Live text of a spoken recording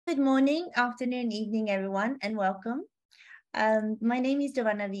Good morning, afternoon, evening, everyone, and welcome. My name is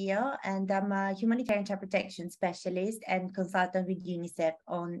Giovanna, and I'm a humanitarian child protection specialist and consultant with UNICEF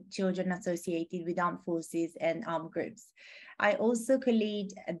on children associated with armed forces and armed groups. I also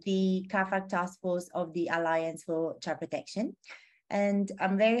co-lead the CAFAC task force of the Alliance for Child Protection. And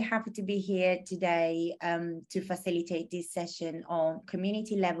I'm very happy to be here today to facilitate this session on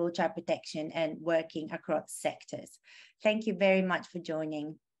community level child protection and working across sectors. Thank you very much for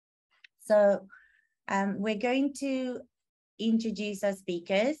joining. So we're going to introduce our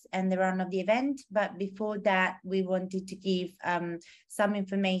speakers and the run of the event, but before that, we wanted to give some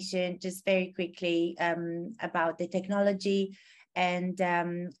information just very quickly about the technology. And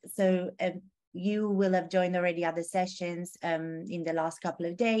you will have joined already other sessions in the last couple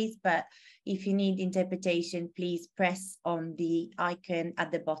of days, but if you need interpretation, please press on the icon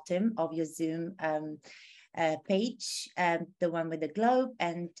at the bottom of your Zoom page, the one with the globe,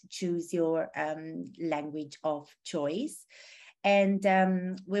 and choose your language of choice. And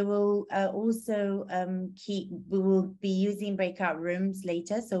we will also we will be using breakout rooms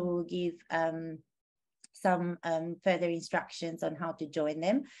later, so we'll give some further instructions on how to join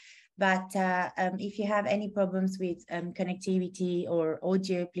them. But if you have any problems with connectivity or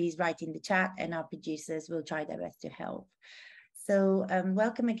audio, please write in the chat and our producers will try their best to help. So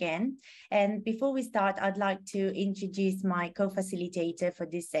welcome again. And before we start, I'd like to introduce my co-facilitator for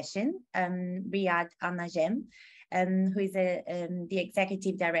this session, Riyad Alnajem, who is the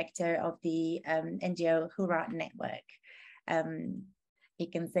executive director of the NGO Hura Network. You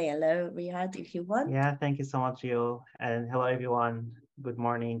can say hello, Riyad, if you want. Yeah, thank you so much, Gio. And hello, everyone. Good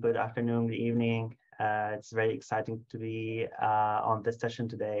morning, good afternoon, good evening. It's very exciting to be on this session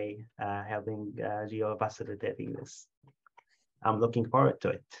today, helping Gio facilitating this. I'm looking forward to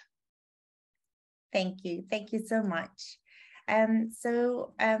it. Thank you. Thank you so much.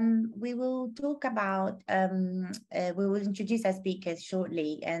 We will talk about, we will introduce our speakers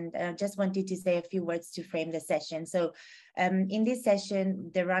shortly, and just wanted to say a few words to frame the session. So in this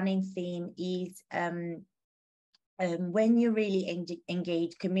session, the running theme is when you really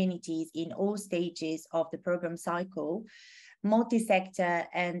engage communities in all stages of the program cycle, multi-sector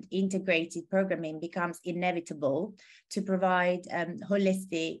and integrated programming becomes inevitable to provide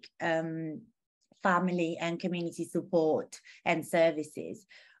holistic family and community support and services,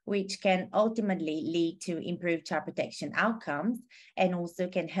 which can ultimately lead to improved child protection outcomes and also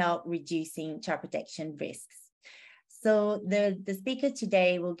can help reducing child protection risks. So the speaker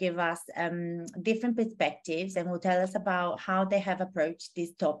today will give us different perspectives and will tell us about how they have approached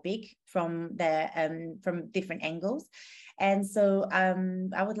this topic from different angles. And so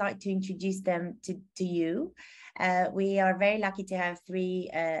I would like to introduce them to you. We are very lucky to have three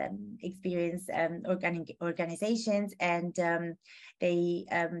experienced organizations, and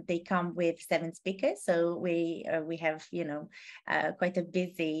they come with 7 speakers. So we have quite a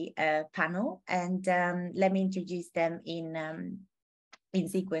busy panel, and let me introduce them in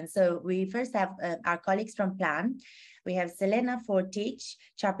sequence. So we first have our colleagues from Plan. We have Selena Fortich,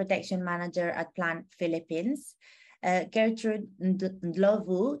 Child Protection Manager at Plan Philippines. Gertrude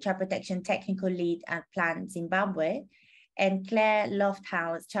Ndlovu, Child Protection Technical Lead at Plan Zimbabwe, and Claire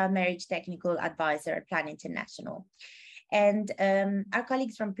Lofthouse, Child Marriage Technical Advisor at Plan International. And our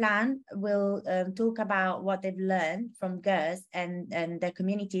colleagues from Plan will talk about what they've learned from GERS and their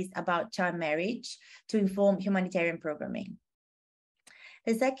communities about child marriage to inform humanitarian programming.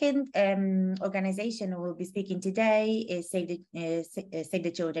 The second organization who will be speaking today is Save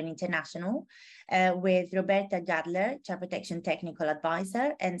the Children International, with Roberta Gadler, Child Protection Technical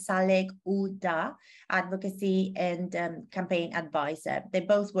Advisor, and Salek Ouda, Advocacy and Campaign Advisor. They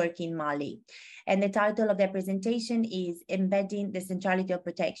both work in Mali. And the title of their presentation is Embedding the Centrality of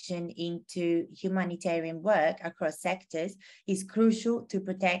Protection into Humanitarian Work Across Sectors is Crucial to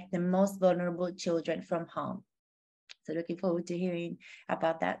Protect the Most Vulnerable Children from Harm. So looking forward to hearing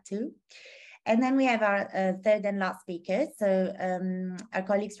about that too. And then we have our third and last speaker. So our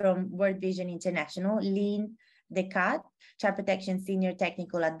colleagues from World Vision International, Lynn Descartes, Child Protection Senior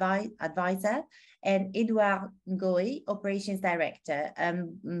Technical Advisor, and Edouard Ngoy, Operations Director,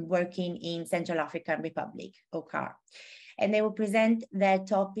 working in Central African Republic, OCAR. And they will present their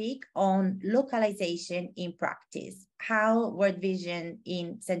topic on localization in practice, how World Vision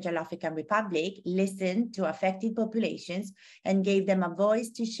in Central African Republic listened to affected populations and gave them a voice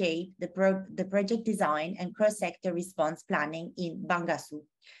to shape the project design and cross-sector response planning in Bangassou,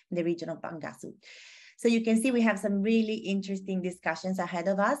 the region of Bangassou. So you can see we have some really interesting discussions ahead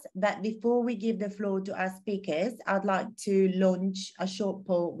of us. But before we give the floor to our speakers, I'd like to launch a short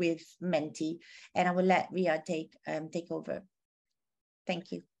poll with Menti, and I will let Riyad take over.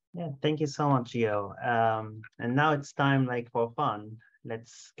 Thank you. Yeah, thank you so much, Gio. And now it's time for fun.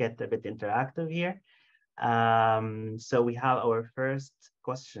 Let's get a bit interactive here. So we have our first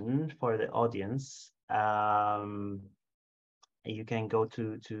question for the audience. You can go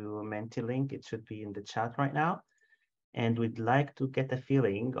to Menti link. It should be in the chat right now. And we'd like to get a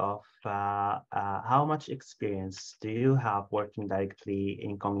feeling of how much experience do you have working directly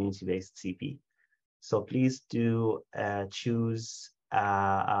in community-based CP. So please do choose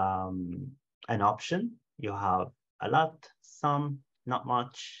an option. You have a lot, some, not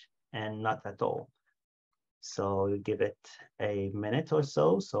much, and not at all. So you give it a minute or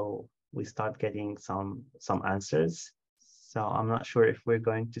so we start getting some answers. So I'm not sure if we're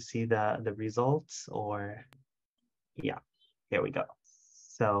going to see the results or, yeah, here we go.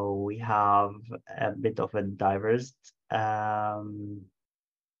 So we have a bit of a diverse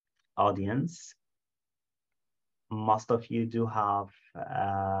audience. Most of you do have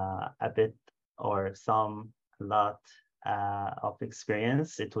a bit or a lot of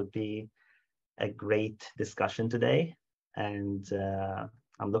experience. It would be a great discussion today, and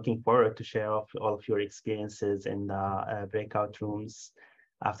I'm looking forward to share all of your experiences in the breakout rooms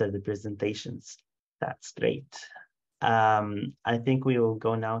after the presentations. That's great. I think we will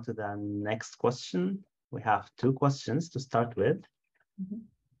go now to the next question. We have 2 questions to start with. Mm-hmm.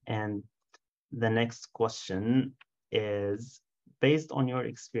 And the next question is, based on your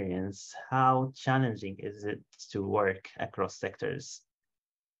experience, how challenging is it to work across sectors?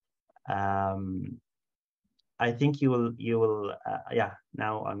 I think you will, yeah,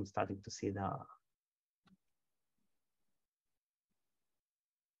 now I'm starting to see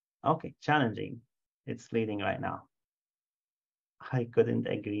okay, challenging. It's leading right now. I couldn't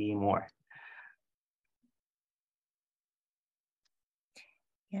agree more.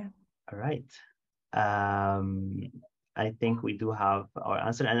 Yeah. All right. I think we do have our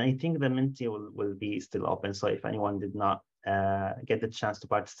answer, and I think the Menti will be still open. So if anyone did not get the chance to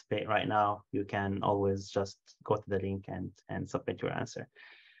participate right now, you can always just go to the link and submit your answer.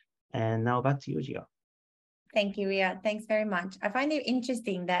 And now back to you, Gio. Thank you, Riyad. Thanks very much. I find it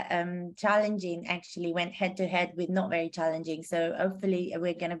interesting that challenging actually went head to head with not very challenging. So hopefully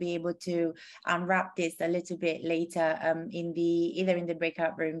we're going to be able to unwrap this a little bit later either in the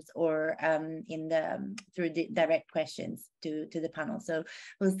breakout rooms or in the through the direct questions to the panel. So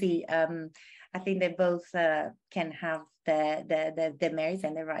we'll see. I think they both can have the merits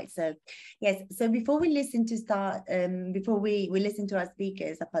and the rights. So yes, so before we listen to our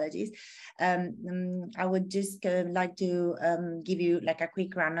speakers, apologies, I would just like to give you like a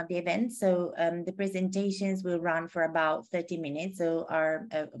quick run of the event. So the presentations will run for about 30 minutes. So our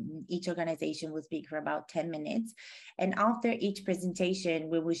each organization will speak for about 10 minutes. And after each presentation,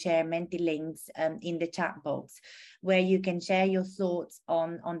 we will share Menti links in the chat box where you can share your thoughts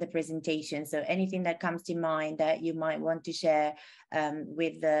on the presentation. So anything that comes to mind that you might want to share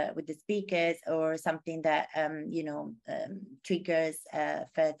with the speakers, or something that triggers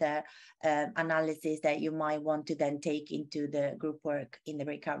further analysis that you might want to then take into the group work in the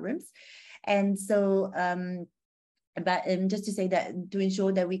breakout rooms. And so but just to say that to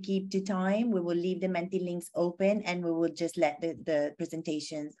ensure that we keep to time, we will leave the Menti links open and we will just let the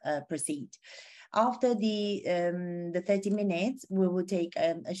presentations proceed. After the 30 minutes, we will take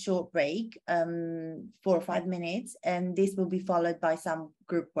a short break, 4 or 5 minutes, and this will be followed by some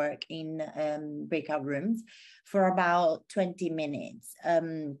group work in breakout rooms for about 20 minutes.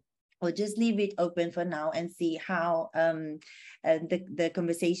 We'll just leave it open for now and see how the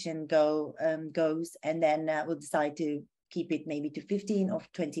conversation goes, and then we'll decide to keep it maybe to 15 or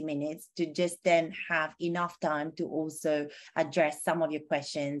 20 minutes to just then have enough time to also address some of your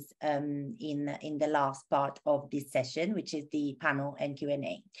questions in the last part of this session, which is the panel and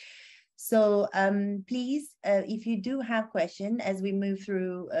Q&A. So please, if you do have questions as we move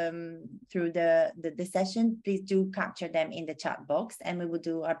through the session, please do capture them in the chat box and we will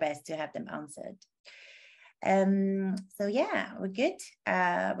do our best to have them answered. So yeah, we're good.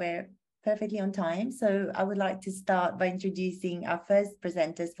 We're perfectly on time. So I would like to start by introducing our first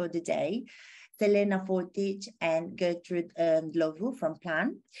presenters for the day, Selena Fortich and Gertrude Lovu from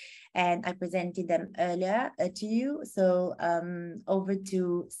Plan. And I presented them earlier to you. So over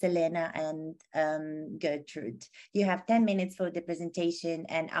to Selena and Gertrude. You have 10 minutes for the presentation,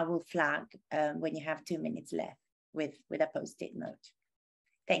 and I will flag when you have 2 minutes left with a post-it note.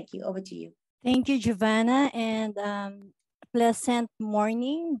 Thank you. Over to you. Thank you, Giovanna, and pleasant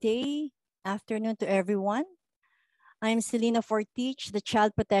morning, day, afternoon to everyone. I'm Selena Fortich, the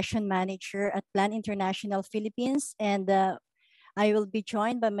Child Protection Manager at Plan International Philippines, and I will be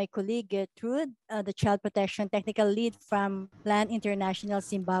joined by my colleague Gertrude, the Child Protection Technical Lead from Plan International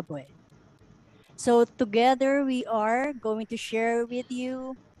Zimbabwe. So together we are going to share with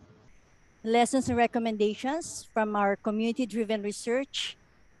you lessons and recommendations from our community-driven research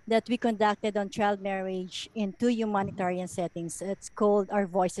that we conducted on child marriage in 2 humanitarian settings. It's called Our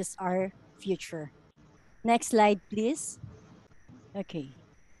Voices, Our Future. Next slide, please. Okay.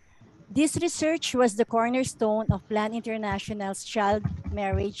 This research was the cornerstone of Plan International's Child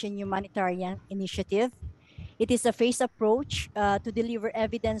Marriage and Humanitarian Initiative. It is a phased approach to deliver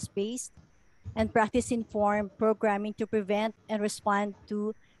evidence-based and practice-informed programming to prevent and respond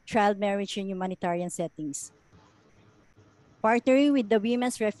to child marriage in humanitarian settings. Partnering with the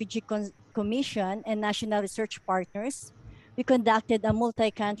Women's Refugee Commission and national research partners, we conducted a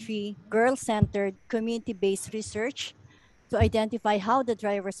multi-country, girl-centered, community-based research to identify how the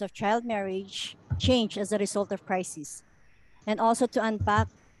drivers of child marriage change as a result of crisis, and also to unpack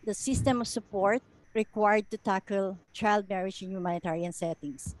the system of support required to tackle child marriage in humanitarian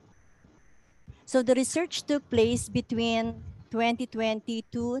settings. So the research took place between 2020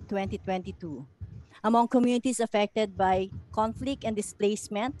 to 2022 among communities affected by conflict and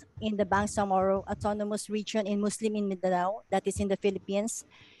displacement in the Bangsamoro Autonomous Region in Muslim Mindanao, that is in the Philippines,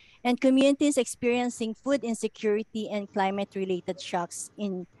 and communities experiencing food insecurity and climate-related shocks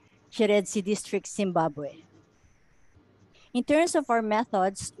in Chiredzi District, Zimbabwe. In terms of our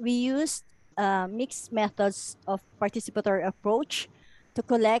methods, we used mixed methods of participatory approach to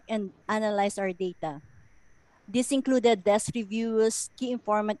collect and analyze our data. This included desk reviews, key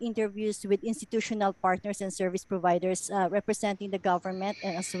informant interviews with institutional partners and service providers representing the government,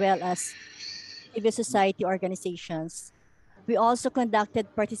 and as well as civil society organizations. We also conducted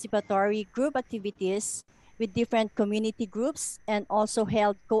participatory group activities with different community groups and also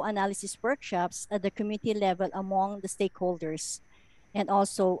held co-analysis workshops at the community level among the stakeholders. And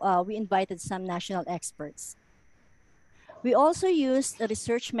also we invited some national experts. We also used a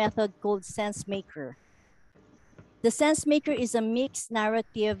research method called SenseMaker. The SenseMaker is a mixed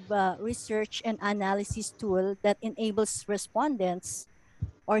narrative research and analysis tool that enables respondents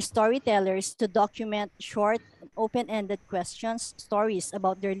or storytellers to document short, open-ended questions, stories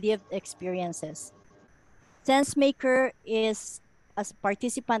about their lived experiences. SenseMaker is as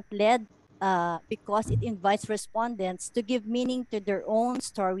participant-led because it invites respondents to give meaning to their own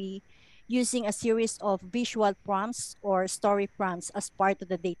story using a series of visual prompts or story prompts as part of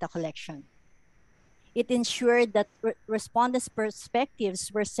the data collection. It ensured that respondents'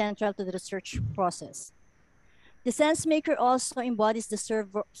 perspectives were central to the research process. The SenseMaker also embodies the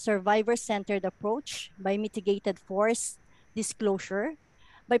survivor-centered approach by mitigated force disclosure,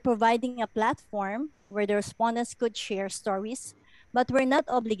 by providing a platform where the respondents could share stories, but were not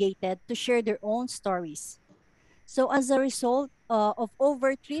obligated to share their own stories. So as a result of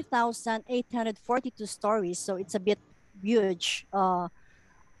over 3,842 stories, so it's a bit huge,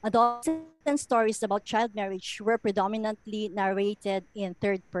 adolescent stories about child marriage were predominantly narrated in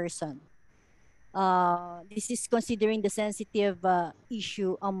third person. This is considering the sensitive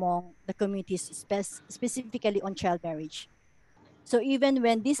issue among the communities, specifically on child marriage. So even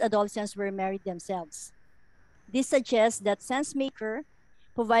when these adolescents were married themselves, this suggests that SenseMaker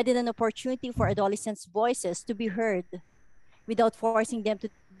provided an opportunity for adolescents' voices to be heard without forcing them to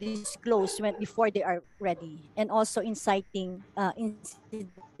disclose before they are ready, and also inciting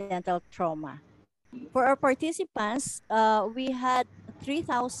incidental trauma. For our participants, we had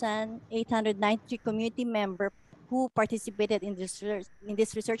 3,893 community members who participated in this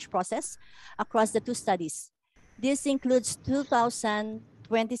research process across the two studies. This includes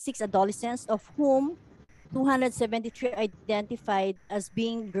 2,026 adolescents, of whom 273 identified as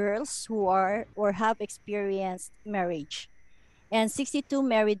being girls who are or have experienced marriage, and 62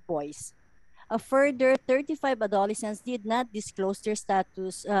 married boys. A further 35 adolescents did not disclose their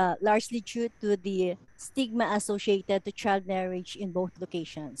status, largely due to the stigma associated to child marriage in both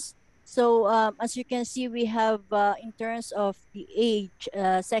locations. So as you can see, we have, in terms of the age,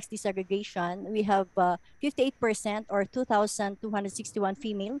 sex desegregation, we have 58% or 2,261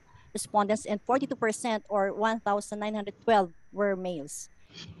 female respondents, and 42% or 1,912 were males.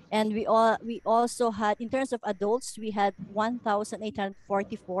 And we also had, in terms of adults, we had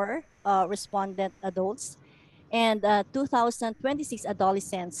 1,844 respondent adults, and 2,026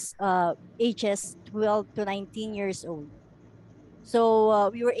 adolescents ages 12 to 19 years old. So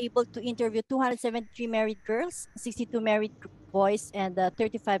we were able to interview 273 married girls, 62 married boys, and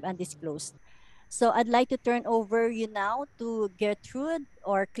 35 undisclosed. So I'd like to turn over you now to Gertrude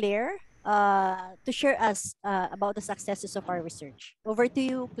or Claire to share us about the successes of our research. Over to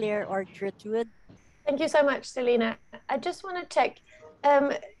you, Claire or Gertrude. Thank you so much, Selena. I just want to check.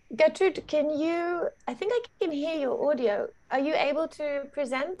 Gertrude, I think I can hear your audio. Are you able to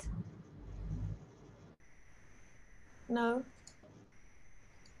present? No?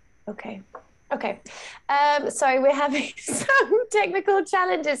 Okay. Okay. Sorry, we're having some technical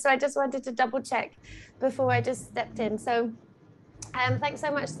challenges, so I just wanted to double check before I just stepped in. So thanks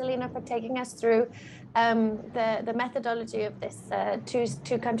so much, Selena, for taking us through the methodology of this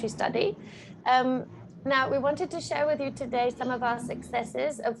two country study. Now, we wanted to share with you today some of our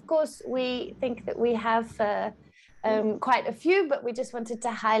successes. Of course, we think that we have quite a few, but we just wanted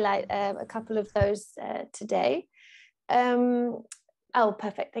to highlight a couple of those today. Oh,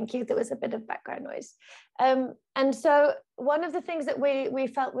 perfect. Thank you. There was a bit of background noise. And so one of the things that we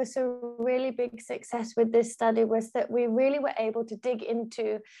felt was a really big success with this study was that we really were able to dig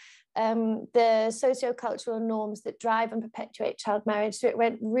into the socio-cultural norms that drive and perpetuate child marriage. So it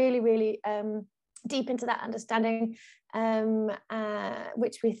went really, really deep into that understanding,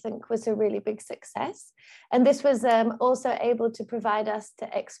 which we think was a really big success. And this was also able to provide us to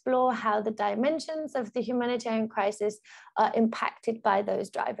explore how the dimensions of the humanitarian crisis are impacted by those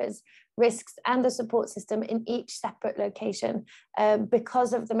drivers, risks, and the support system in each separate location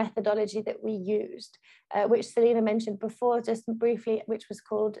because of the methodology that we used, which Selena mentioned before, just briefly, which was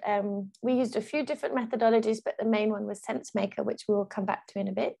called, we used a few different methodologies, but the main one was SenseMaker, which we will come back to in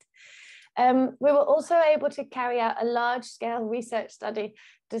a bit. We were also able to carry out a large-scale research study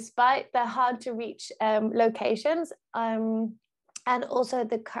despite the hard-to-reach locations and also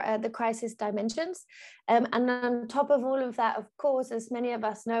the crisis dimensions. And on top of all of that, of course, as many of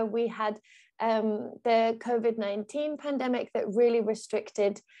us know, we had the COVID-19 pandemic that really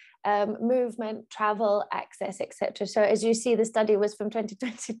restricted movement, travel, access, etc. So as you see, the study was from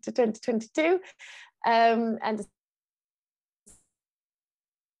 2020 to 2022. And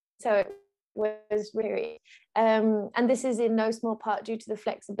so it was really, and this is in no small part due to the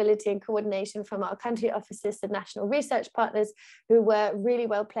flexibility and coordination from our country offices and national research partners, who were really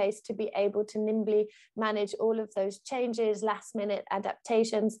well placed to be able to nimbly manage all of those changes, last minute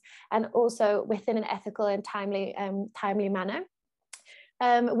adaptations, and also within an ethical and timely manner.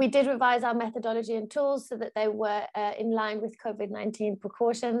 We did revise our methodology and tools so that they were in line with COVID-19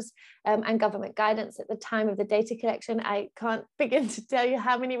 precautions and government guidance at the time of the data collection. I can't begin to tell you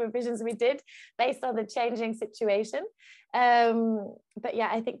how many revisions we did based on the changing situation. But yeah,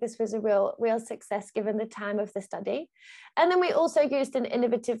 I think this was a real success given the time of the study. And then we also used an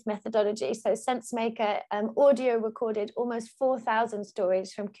innovative methodology. So SenseMaker audio recorded almost 4,000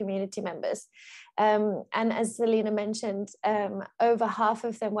 stories from community members. And as Selena mentioned, over half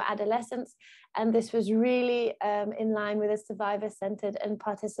of them were adolescents. And this was really in line with a survivor-centered and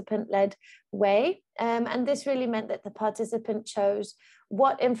participant-led way. And this really meant that the participant chose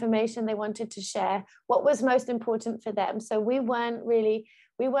what information they wanted to share, what was most important for them. So we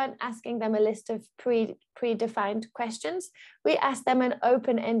weren't asking them a list of predefined questions. We asked them an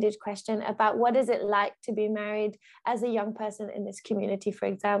open-ended question about what is it like to be married as a young person in this community, for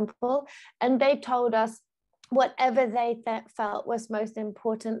example. And they told us whatever they felt was most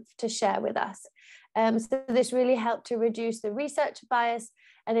important to share with us. So this really helped to reduce the research bias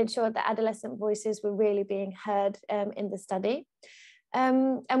and ensured that adolescent voices were really being heard in the study.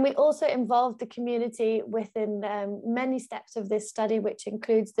 And we also involved the community within many steps of this study, which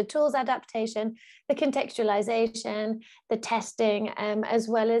includes the tools adaptation, the contextualization, the testing, as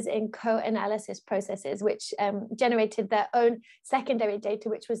well as in co-analysis processes, which generated their own secondary data,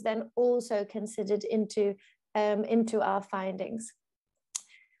 which was then also considered into our findings.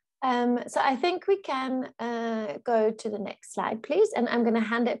 So I think we can go to the next slide, please. And I'm going to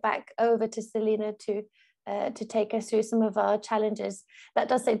hand it back over to Selena to take us through some of our challenges. That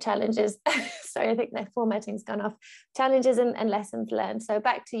does say challenges. Sorry, I think the formatting's gone off. Challenges and lessons learned. So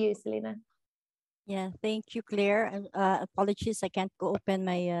back to you, Selena. Yeah, thank you, Claire. And apologies, I can't go open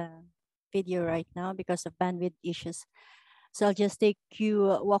my video right now because of bandwidth issues. So I'll just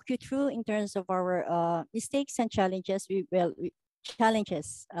walk you through in terms of our mistakes and challenges.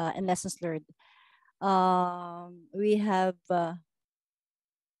 Challenges and lessons learned. We have.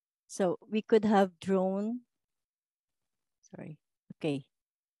 So we could have drawn, sorry, okay.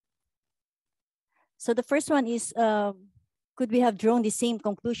 So the first one is, could we have drawn the same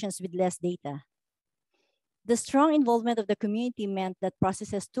conclusions with less data? The strong involvement of the community meant that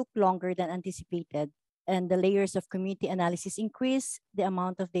processes took longer than anticipated, and the layers of community analysis increased the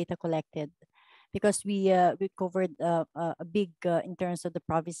amount of data collected, because we covered a big in terms of the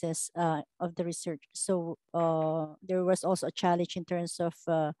provinces of the research. So there was also a challenge in terms of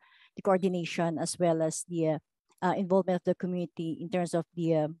the coordination, as well as the involvement of the community in terms of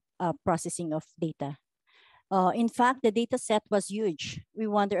the processing of data. In fact, the data set was huge. We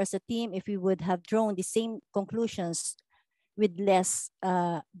wonder as a team if we would have drawn the same conclusions with less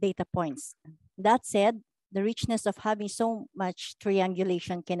data points. That said, the richness of having so much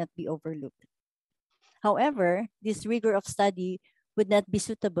triangulation cannot be overlooked. However, this rigor of study would not be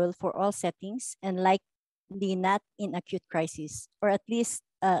suitable for all settings and likely not in acute crisis, or at least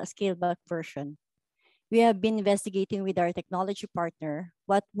a scaled-back version. We have been investigating with our technology partner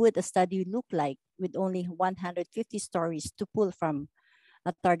what would a study look like with only 150 stories to pull from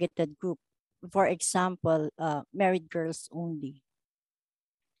a targeted group. For example, married girls only.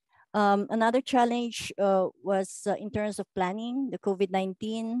 Another challenge was in terms of planning, the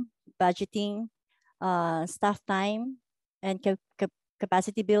COVID-19, budgeting, staff time, and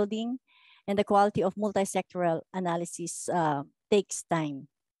capacity building, and the quality of multi-sectoral analysis takes time.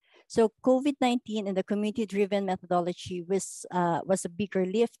 So COVID-19 and the community-driven methodology was a bigger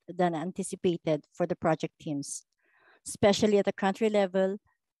lift than anticipated for the project teams, especially at the country level,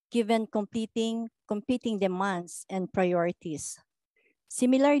 given competing demands and priorities.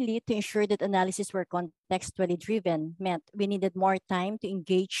 Similarly, to ensure that analysis were contextually driven meant we needed more time to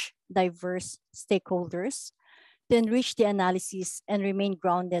engage diverse stakeholders, to enrich the analysis and remain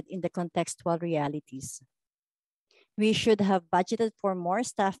grounded in the contextual realities. We should have budgeted for more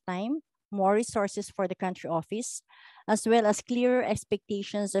staff time, more resources for the country office, as well as clearer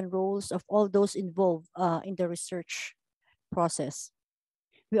expectations and roles of all those involved in the research process.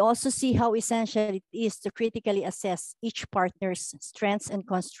 We also see how essential it is to critically assess each partner's strengths and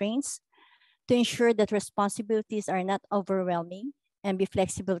constraints to ensure that responsibilities are not overwhelming and be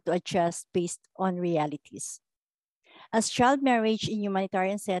flexible to adjust based on realities. As child marriage in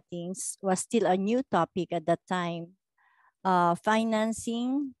humanitarian settings was still a new topic at that time,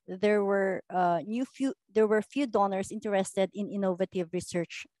 financing, there were few donors interested in innovative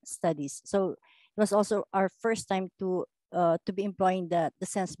research studies. So it was also our first time to be employing the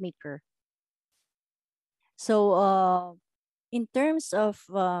sense maker. So in terms of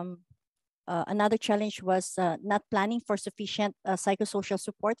another challenge was not planning for sufficient psychosocial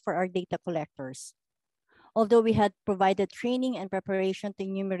support for our data collectors. Although we had provided training and preparation to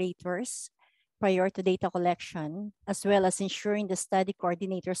enumerators prior to data collection, as well as ensuring the study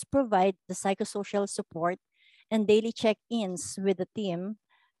coordinators provide the psychosocial support and daily check-ins with the team,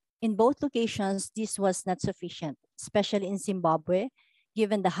 in both locations, this was not sufficient, especially in Zimbabwe,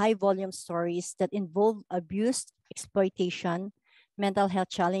 given the high volume stories that involve abuse, exploitation, mental health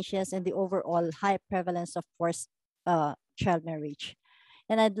challenges, and the overall high prevalence of forced child marriage.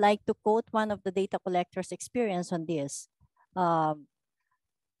 And I'd like to quote one of the data collectors' experience on this.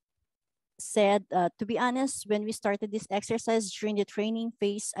 Said, to be honest, when we started this exercise during the training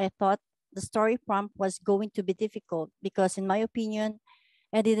phase, I thought the story prompt was going to be difficult because in my opinion,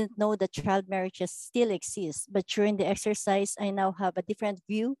 I didn't know that child marriages still exist, but during the exercise, I now have a different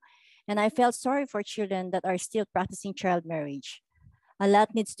view, and I felt sorry for children that are still practicing child marriage. A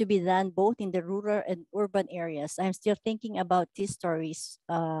lot needs to be done both in the rural and urban areas. I'm still thinking about these stories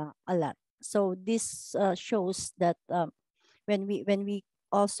a lot. So this shows that when we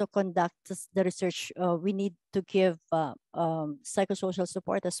also conduct the research, we need to give psychosocial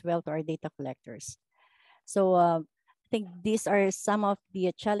support as well to our data collectors. So I think these are some of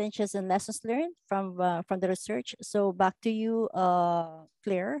the challenges and lessons learned from the research. So back to you,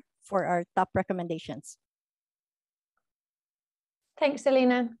 Claire, for our top recommendations. Thanks,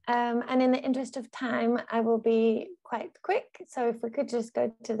 Selena. And in the interest of time, I will be quite quick. So if we could just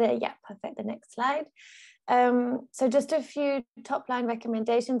go to the next slide. So just a few top line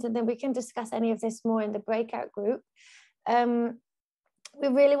recommendations, and then we can discuss any of this more in the breakout group. We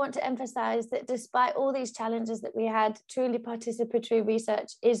really want to emphasize that despite all these challenges that we had, truly participatory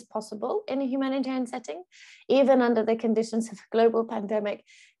research is possible in a humanitarian setting, even under the conditions of a global pandemic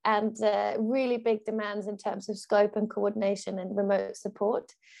and really big demands in terms of scope and coordination and remote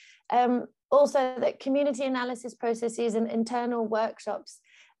support. Also, that community analysis processes and internal workshops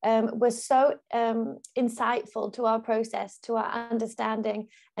was so insightful to our process, to our understanding,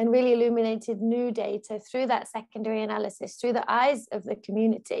 and really illuminated new data through that secondary analysis, through the eyes of the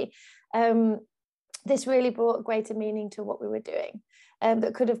community. This really brought greater meaning to what we were doing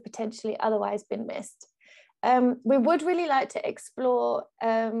that could have potentially otherwise been missed. We would really like to explore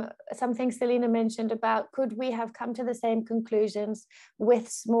something Selena mentioned about, could we have come to the same conclusions with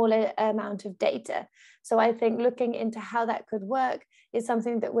smaller amount of data? So I think looking into how that could work is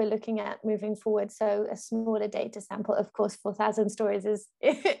something that we're looking at moving forward. So a smaller data sample, of course, 4,000 stories is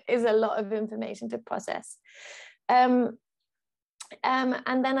a lot of information to process.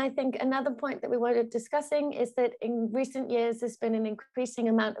 And then I think another point that we wanted discussing is that in recent years, there's been an increasing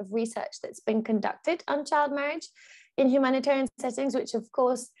amount of research that's been conducted on child marriage in humanitarian settings, which of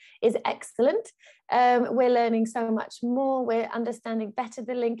course is excellent. We're learning so much more. We're understanding better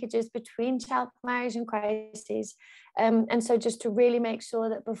the linkages between child marriage and crises. And so just to really make sure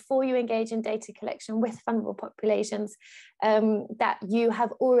that before you engage in data collection with vulnerable populations, that you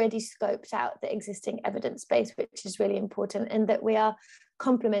have already scoped out the existing evidence base, which is really important, and that we are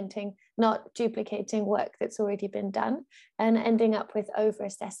complementing, not duplicating work that's already been done and ending up with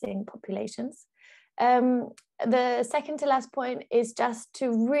over-assessing populations. The second to last point is just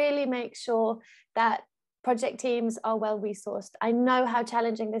to really make sure that project teams are well resourced. I know how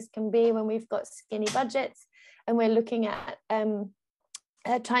challenging this can be when we've got skinny budgets and we're looking at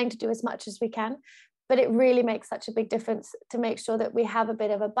trying to do as much as we can, but it really makes such a big difference to make sure that we have a bit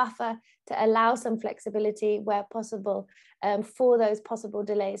of a buffer to allow some flexibility where possible for those possible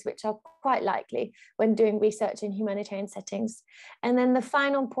delays, which are quite likely when doing research in humanitarian settings. And then the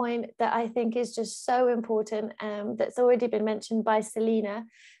final point that I think is just so important, that's already been mentioned by Selena,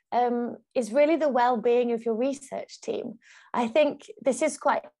 is really the well-being of your research team. I think this is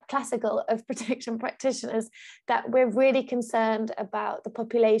quite classical of protection practitioners, that we're really concerned about the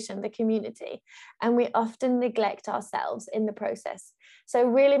population, the community, and we often neglect ourselves in the process. So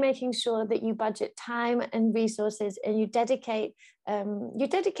really making sure that you budget time and resources, and you dedicate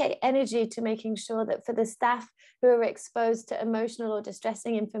energy to making sure that for the staff who are exposed to emotional or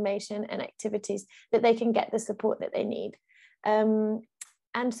distressing information and activities, that they can get the support that they need.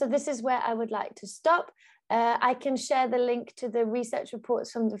 And so this is where I would like to stop. I can share the link to the research reports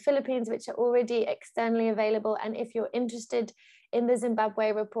from the Philippines, which are already externally available. And if you're interested in the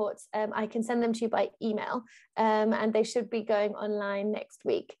Zimbabwe reports, I can send them to you by email, and they should be going online next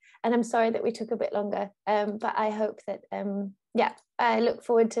week. And I'm sorry that we took a bit longer, but I hope that, yeah, I look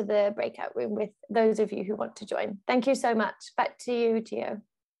forward to the breakout room with those of you who want to join. Thank you so much. Back to you, Gio.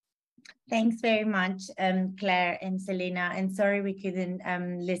 Thanks very much, Claire and Selena. And sorry we couldn't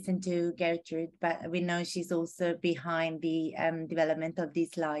listen to Gertrude, but we know she's also behind the development of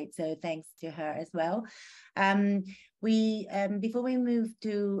these slides. So thanks to her as well. Before we move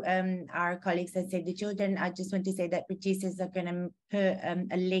to our colleagues at Save the Children, I just want to say that producers are going to put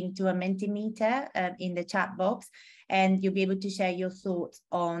a link to a Mentimeter in the chat box, and you'll be able to share your thoughts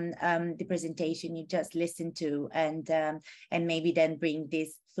on the presentation you just listened to, and maybe then bring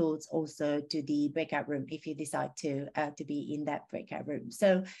these thoughts also to the breakout room if you decide to be in that breakout room.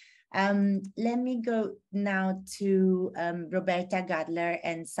 So let me go now to Roberta Gadler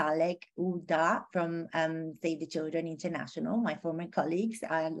and Salek Uda from Save the Children International, my former colleagues,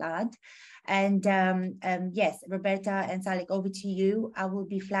 I'll add. And yes, Roberta and Salek, over to you. I will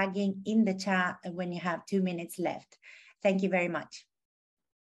be flagging in the chat when you have 2 minutes left. Thank you very much.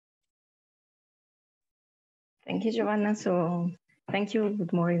 Thank you, Giovanna. So thank you.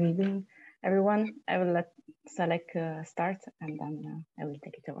 Good morning, everyone. I will let Salek start, and then I will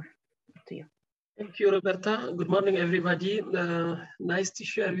take it over to you. Thank you, Roberta. Good morning, everybody. Nice to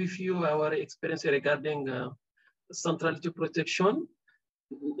share with you our experience regarding centrality protection,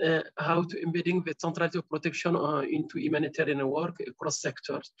 how to embedding the centrality of protection into humanitarian work across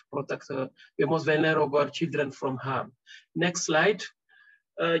sectors to protect the most vulnerable children from harm. Next slide.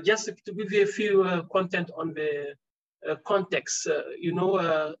 Just to give you a few content on the context.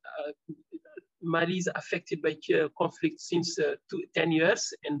 Mali is affected by conflict since 10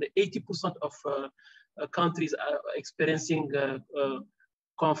 years, and 80% of countries are experiencing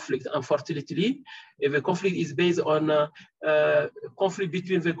conflict, unfortunately. The conflict is based on conflict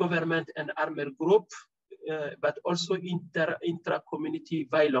between the government and armed group, but also intra-community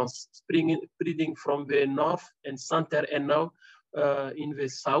violence spreading from the north and center, and now in the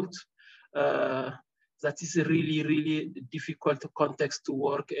south. That is a really, really difficult context to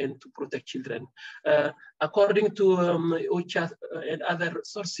work and to protect children. According to OCHA and other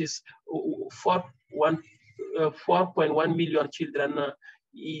sources, 4.1 million children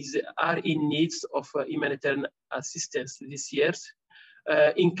are in needs of humanitarian assistance this year.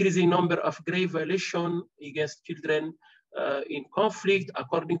 Increasing number of grave violations against children in conflict,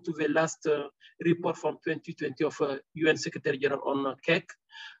 according to the last report from 2020 of UN Secretary General on CAC.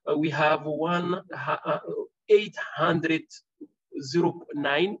 We have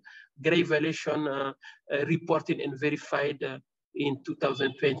 809 grave violation reported and verified in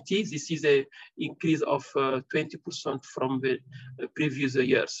 2020. This is an increase of 20% from the previous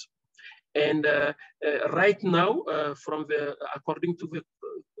years. And right now, according to the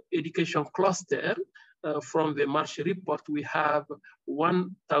education cluster, from the March report, we have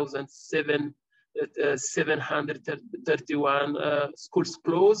 1,007 731 schools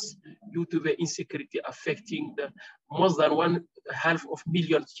closed due to the insecurity affecting more than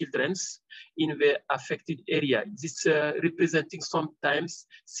 500,000 children in the affected area. This representing sometimes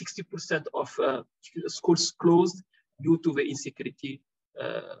 60% of schools closed due to the insecurity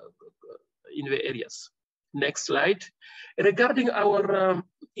in the areas. Next slide. Regarding our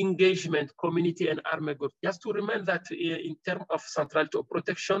engagement, community and armed group, just to remind that in terms of centrality of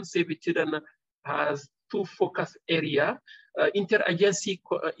protection, Save the Children has two focus areas, interagency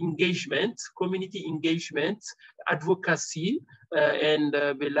engagement, community engagement, advocacy, and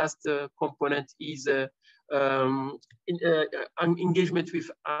the last component is engagement with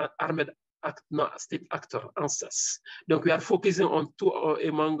armed state actor, ANSAS. Donc we are focusing on two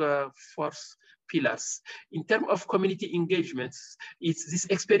among four pillars. In terms of community engagements, this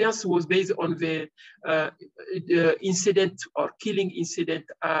experience was based on the incident or killing incident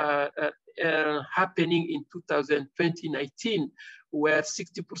happening in 2019, where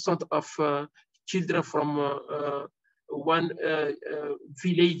 60% of children from one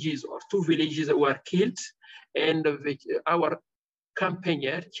villages or two villages were killed, and our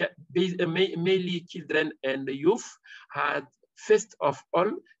campaigner, mainly children and youth, had first of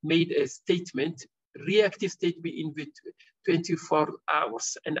all made a statement, reactive statement in the 24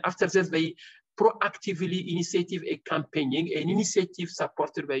 hours. And after that, they proactively initiated a campaigning, an initiative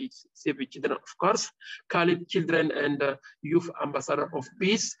supported by Save the Children, of course, called Children and Youth Ambassador of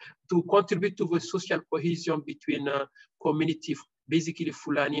Peace, to contribute to the social cohesion between community, basically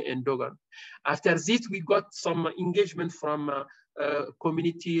Fulani and Dogon. After this, we got some engagement from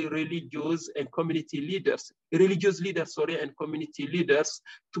community religious and community leaders, and community leaders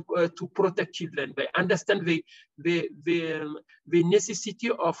to protect children. They understand the necessity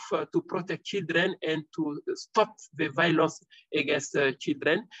of to protect children and to stop the violence against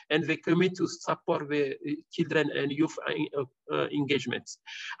children, and they commit to support the children and youth engagements.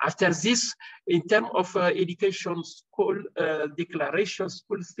 After this, in terms of education, school declaration,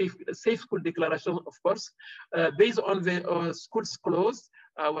 safe school declaration, of course, based on the schools closed,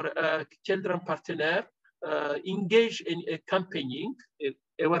 our children partner engage in a campaigning,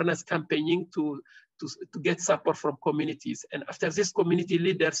 awareness campaigning to get support from communities. And after this, community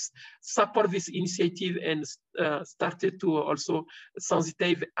leaders support this initiative and started to also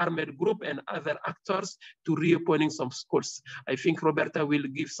sensitize armed group and other actors to reopening some schools. I think Roberta will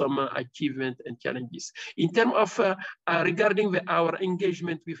give some achievement and challenges. In terms of regarding our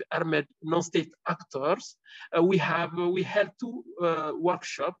engagement with armed non-state actors, we held two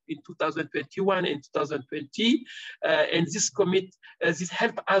workshops in 2021 and 2020, and this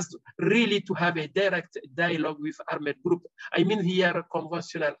helped us really to have a direct dialogue with armed group. I mean here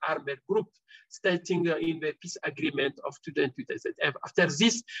conventional armed group, stating in the peace agreement of 2020. After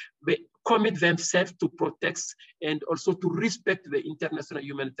this, they commit themselves to protect and also to respect the international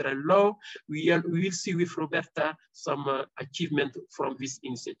humanitarian law. We will see with Roberta some achievement from this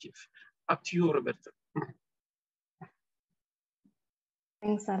initiative. Up to you, Roberta.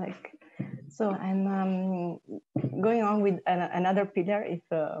 Thanks, Alec. So I'm going on with another pillar. If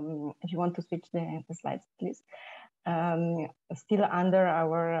you want to switch the slides, please. Still under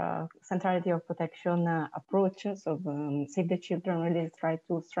our centrality of protection approach, so Save the Children really try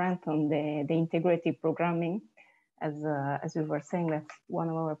to strengthen the integrated programming. As we were saying, that's one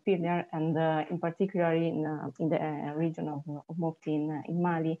of our pillars, and in particular in the region of Mopti in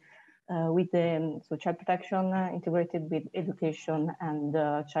Mali, with the child protection integrated with education and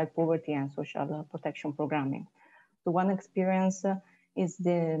child poverty and social protection programming. So one experience is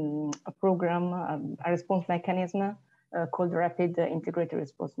a program, a response mechanism called Rapid Integrated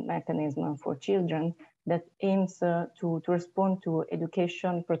Response Mechanism for Children that aims to respond to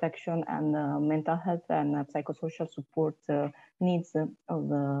education, protection, and mental health and psychosocial support needs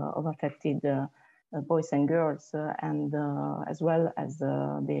of affected boys and girls, and as well as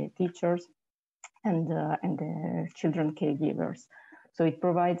the teachers and the children caregivers. So it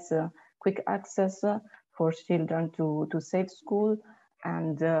provides quick access for children to safe school,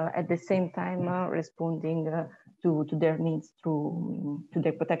 and at the same time responding to their needs to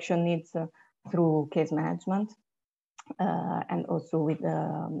their protection needs through case management, and also with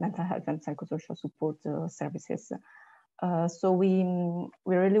mental health and psychosocial support services. So we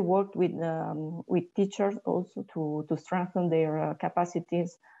really worked with teachers also to strengthen their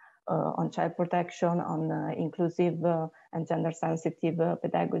capacities on child protection, on inclusive and gender sensitive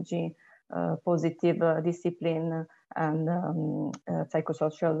pedagogy, positive discipline, and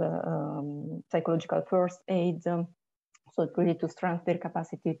psychological first aid. So really to strengthen their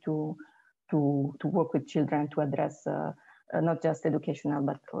capacity to work with children to address not just educational,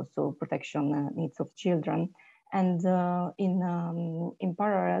 but also protection needs of children. And in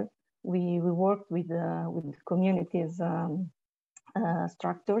parallel, we worked with communities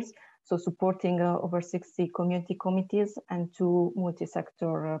structures, so supporting over 60 community committees and 2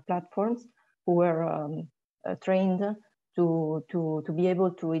 multi-sector platforms who were trained to be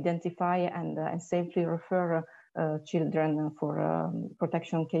able to identify and safely refer children for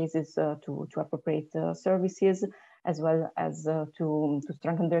protection cases to appropriate services, as well as to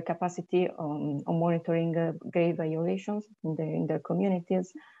strengthen their capacity on monitoring grave violations in their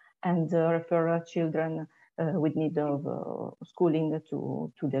communities, and refer children with need of schooling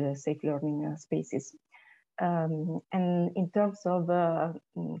to the safe learning spaces. And in terms of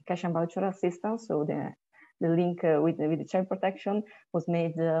cash and voucher assistance, so the link with the child protection was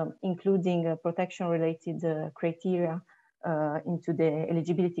made, including protection-related criteria into the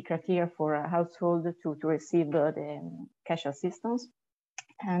eligibility criteria for a household to receive the cash assistance.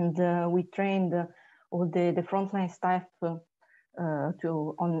 And we trained all the frontline staff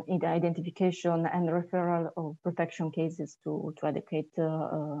on the identification and referral of protection cases to adequate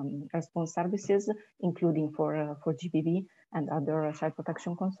response services, including for GBV and other child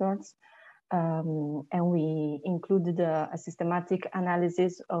protection concerns. And we included a systematic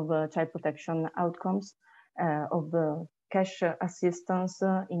analysis of child protection outcomes of the cash assistance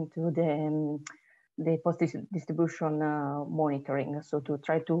into the post-distribution monitoring. So to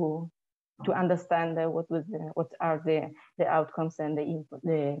try to understand what are the outcomes and the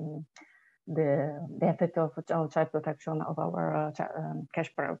effect of child protection of our cash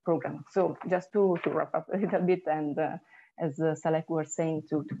program. So just to wrap up a little bit, and as Salek was saying,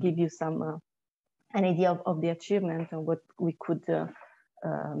 to give you an idea of the achievement and what we could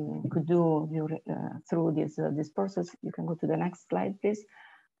do through this process. You can go to the next slide, please.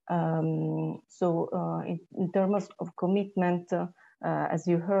 So in terms of commitment, as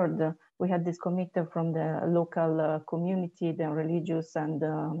you heard, we had this commitment from the local community, the religious and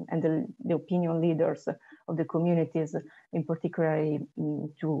the opinion leaders of the communities, in particular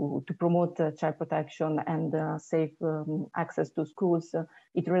to promote child protection and safe access to schools.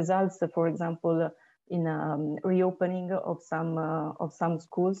 It results, for example, in reopening of some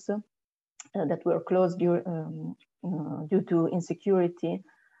schools that were closed due to insecurity.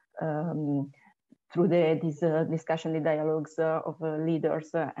 Through these discussion, the dialogues of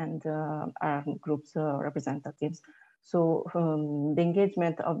leaders and armed groups representatives. So the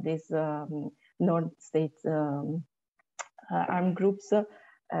engagement of these North State armed groups,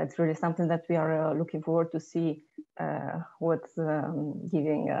 it's really something that we are looking forward to see what's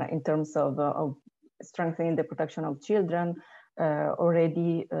giving in terms of strengthening the protection of children.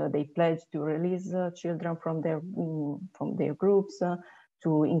 Already they pledged to release children from their groups,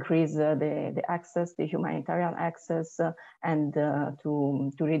 to increase the access, the humanitarian access, and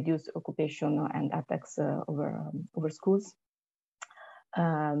to reduce occupation and attacks over schools.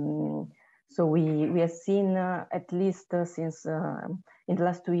 So we have seen at least since in the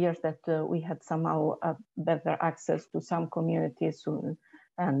last 2 years that we had somehow better access to some communities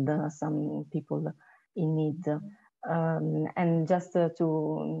and some people in need. And just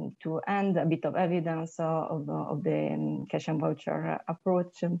to end a bit of evidence of the cash and voucher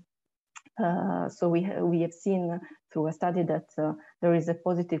approach. So we have seen through a study that there is a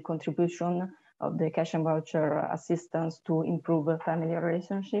positive contribution of the cash and voucher assistance to improve family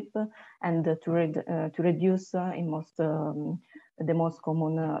relationship and to reduce in the most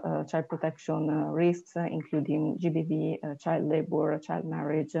common child protection risks, including GBV, child labor, child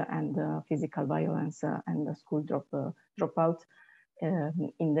marriage, and physical violence and school dropout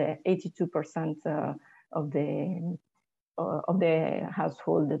in the 82% of the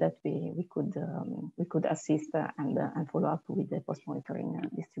household that we could assist and follow up with the post-monitoring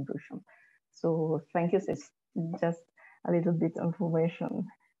distribution. So thank you. It's just a little bit of information,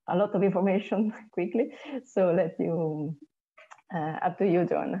 a lot of information quickly. So let you. Up to you,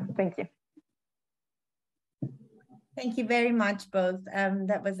 Giovanna. Thank you. Thank you very much, both.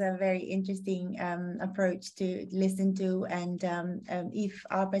 That was a very interesting approach to listen to. And if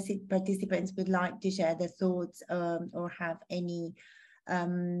our participants would like to share their thoughts or have any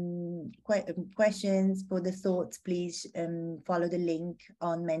questions for the thoughts, please follow the link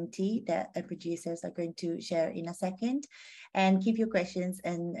on Menti that the producers are going to share in a second, and keep your questions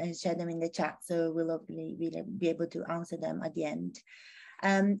and share them in the chat, so we'll hopefully be able to answer them at the end.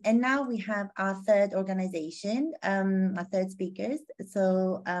 And now we have our third organization, our third speakers.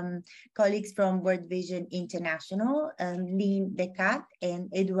 So colleagues from World Vision International, Lynn Decat and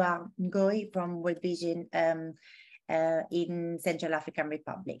Edouard Ngoy from World Vision in Central African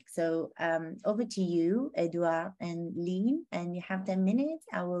Republic. So over to you, Edouard and Lynn, and you have 10 minutes.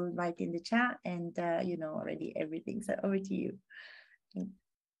 I will write in the chat, and you know already everything. So over to you.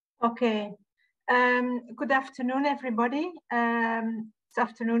 Okay. Good afternoon, everybody. It's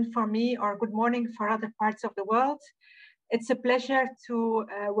afternoon for me, or good morning for other parts of the world. It's a pleasure to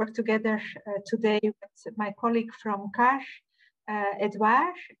work together today with my colleague from CAR,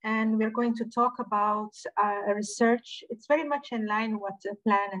 Edouard, and we're going to talk about research. It's very much in line with what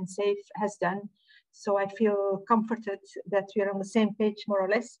Plan and Safe has done, so I feel comforted that we're on the same page, more or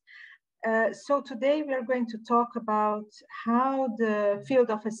less. So today we are going to talk about how the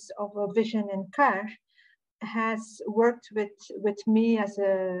field office of vision in CAR has worked with me as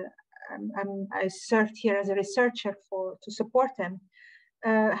I served here as a researcher to support them.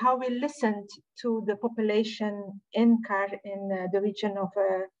 How we listened to the population in CAR in the region of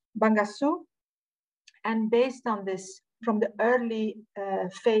Bangassou, and based on this, from the early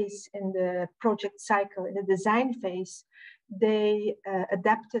phase in the project cycle, in the design phase, they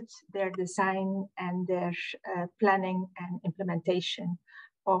adapted their design and their planning and implementation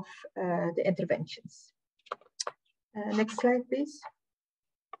of the interventions. Next slide, please.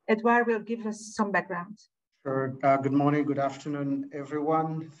 Edouard will give us some background. Sure. Good morning, good afternoon,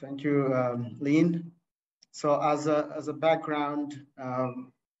 everyone. Thank you, Lynn. So as a background,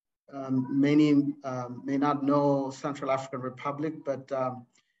 many may not know Central African Republic, but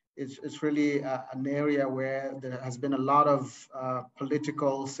it's really an area where there has been a lot of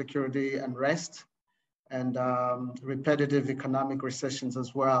political security unrest and repetitive economic recessions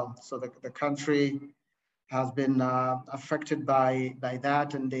as well. So the country has been affected by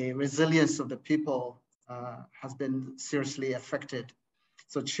that, and the resilience of the people has been seriously affected.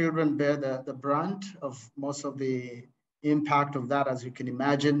 So children bear the brunt of most of the impact of that, as you can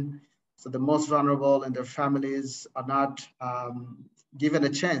imagine. So the most vulnerable and their families are not given a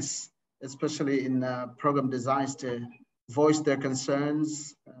chance, especially in program designs, to voice their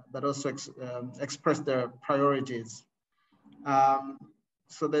concerns, but also express their priorities.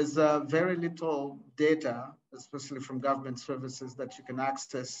 So there's very little data, especially from government services, that you can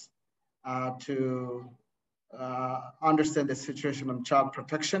access to understand the situation on child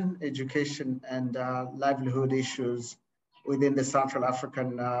protection, education, and livelihood issues within the Central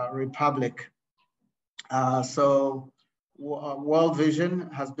African Republic. So World Vision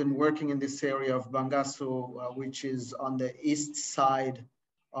has been working in this area of Bangassou, which is on the east side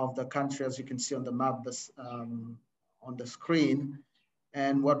of the country, as you can see on the map on the screen.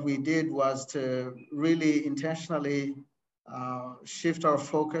 And what we did was to really intentionally shift our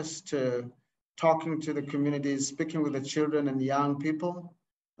focus to talking to the communities, speaking with the children and young people,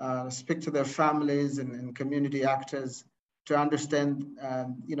 speak to their families and community actors to understand,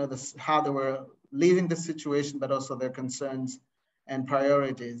 how they were leaving the situation, but also their concerns and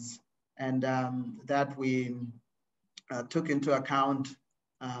priorities. And that we took into account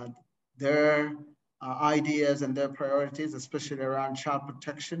their ideas and their priorities, especially around child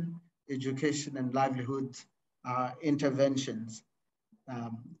protection, education, and livelihood interventions.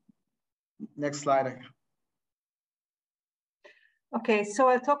 Next slide. Okay, so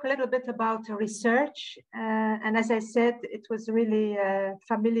I'll talk a little bit about research. And as I said, it was really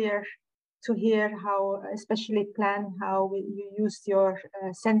familiar to hear how, especially Plan, how you used your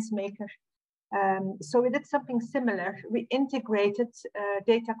sense maker. So we did something similar. We integrated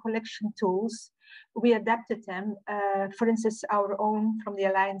data collection tools. We adapted them, for instance, our own from the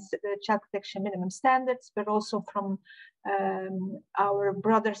Alliance, the Child Protection Minimum Standards, but also from our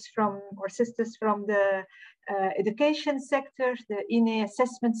brothers or sisters from the education sector, the INE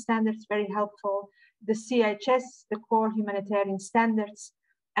assessment standards, very helpful, the CHS, the core humanitarian standards,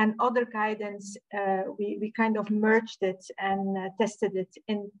 and other guidance. We kind of merged it and tested it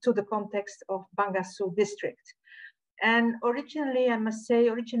into the context of Bangassou district. And originally, I must say,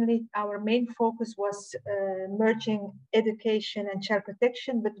 our main focus was merging education and child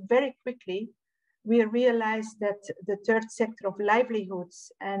protection, but very quickly, we realized that the third sector of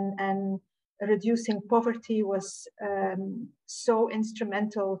livelihoods and reducing poverty was so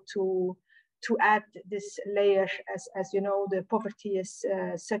instrumental to add this layer. As you know, the poverty is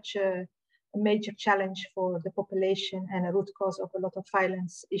such a major challenge for the population and a root cause of a lot of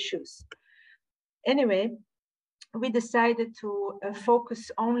violence issues. Anyway, we decided to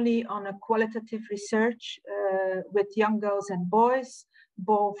focus only on a qualitative research with young girls and boys,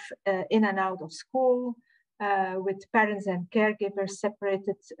 both in and out of school, with parents and caregivers,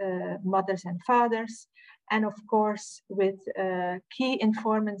 separated mothers and fathers, and of course with key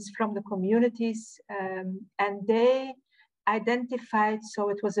informants from the communities. And they identified, so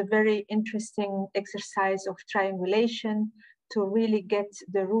it was a very interesting exercise of triangulation to really get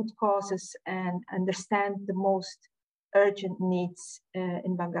the root causes and understand the most urgent needs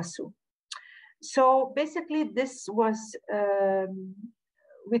in Bangassou. So basically this was,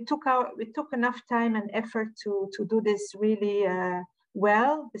 we took enough time and effort to do this really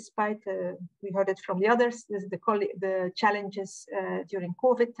well, despite, we heard it from the others, the challenges during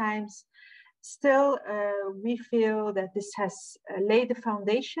COVID times. Still, we feel that this has laid the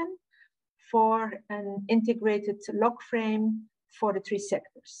foundation for an integrated log frame for the three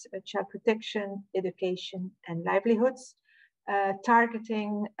sectors, child protection, education, and livelihoods,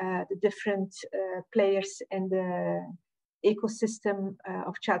 targeting the different players in the ecosystem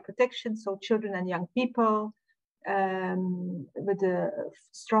of child protection, so children and young people, with a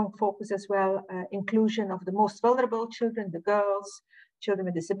strong focus as well, inclusion of the most vulnerable children, the girls, children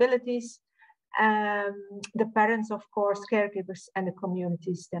with disabilities, the parents, of course, caregivers, and the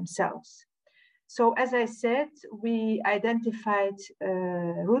communities themselves. So as I said, we identified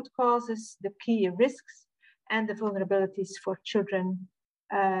root causes, the key risks, and the vulnerabilities for children.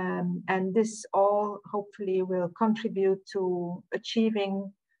 And this all hopefully will contribute to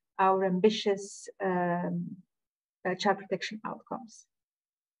achieving our ambitious child protection outcomes.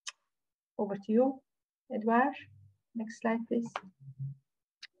 Over to you, Edouard. Next slide, please.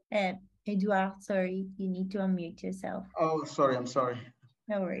 Edouard, sorry, you need to unmute yourself. Oh, sorry, I'm sorry.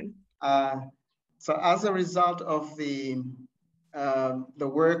 No worries. So as a result of the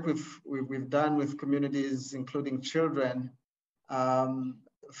work we've done with communities, including children,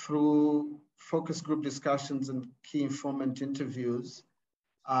 through focus group discussions and key informant interviews,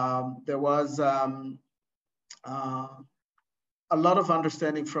 there was a lot of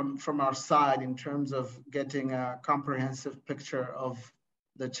understanding from our side in terms of getting a comprehensive picture of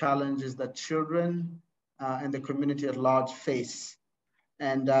the challenges that children and the community at large face.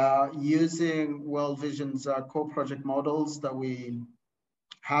 And using World Vision's core project models that we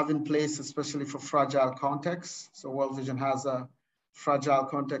have in place, especially for fragile contexts. So World Vision has a fragile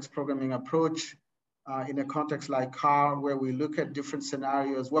context programming approach in a context like CAR, where we look at different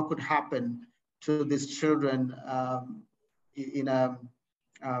scenarios, what could happen to these children in a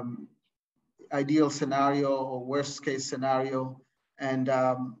ideal scenario or worst case scenario, and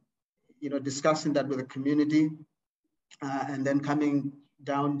discussing that with the community, and then coming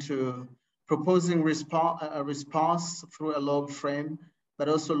down to proposing a response through a log frame, but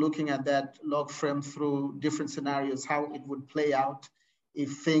also looking at that log frame through different scenarios, how it would play out if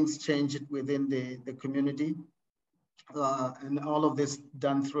things change it within the community. And all of this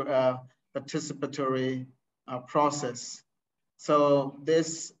done through a participatory process. So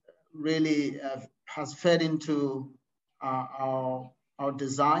this really has fed into our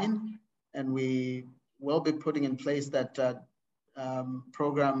design, and we will be putting in place that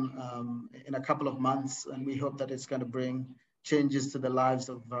program in a couple of months, and we hope that it's going to bring changes to the lives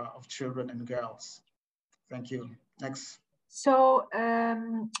of children and girls. Thank you. Next. So,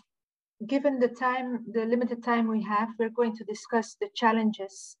 given the limited time we have, we're going to discuss the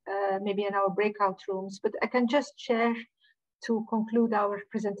challenges maybe in our breakout rooms, but I can just share, to conclude our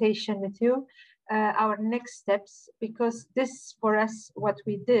presentation with you, our next steps, because this, for us, what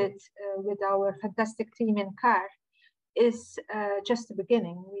we did with our fantastic team in CAR is just the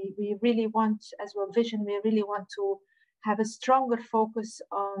beginning. We really want, as World Vision, we really want to have a stronger focus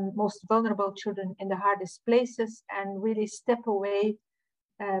on most vulnerable children in the hardest places and really step away.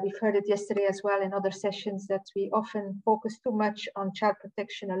 We've heard it yesterday as well in other sessions that we often focus too much on child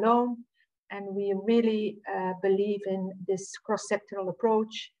protection alone. And we really believe in this cross-sectoral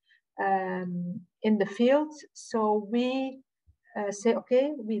approach in the field. So we say,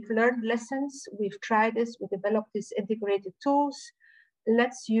 okay, we've learned lessons, we've tried this, we developed these integrated tools.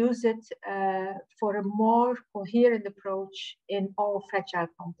 Let's use it for a more coherent approach in all fragile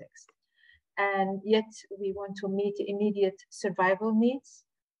contexts. And yet we want to meet immediate survival needs,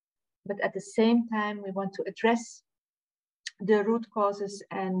 but at the same time, we want to address the root causes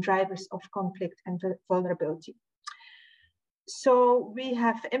and drivers of conflict and vulnerability. So we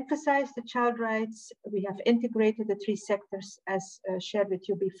have emphasized the child rights, we have integrated the three sectors as shared with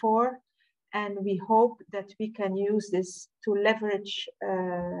you before, and we hope that we can use this to leverage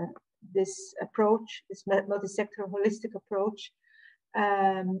this approach, this multi-sectoral holistic approach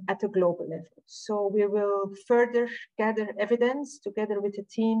at a global level. So we will further gather evidence together with the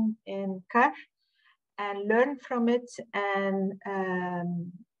team in CAR and learn from it, and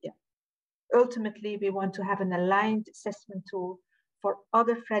ultimately, we want to have an aligned assessment tool for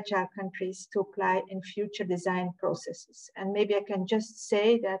other fragile countries to apply in future design processes. And maybe I can just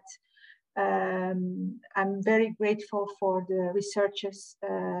say that I'm very grateful for the researchers.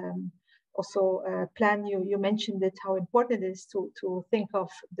 Also, Plan, you mentioned it, how important it is to think of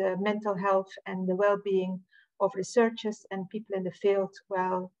the mental health and the well-being of researchers and people in the field.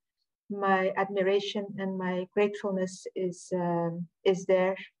 Well, my admiration and my gratefulness is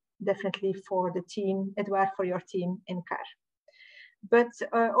there definitely for the team, Edouard, for your team in CAR. But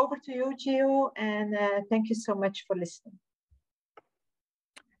over to you, Gio, and thank you so much for listening.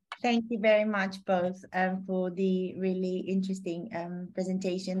 Thank you very much both for the really interesting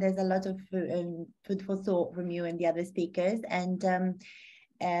presentation. There's a lot of food for thought from you and the other speakers. And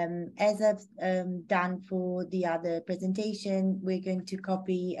as I've done for the other presentation, we're going to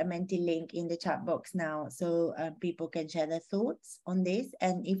copy a Menti link in the chat box now so people can share their thoughts on this.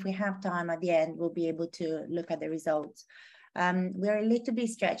 And if we have time at the end, we'll be able to look at the results. We're a little bit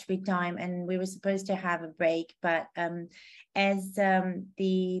stretched with time and we were supposed to have a break, but as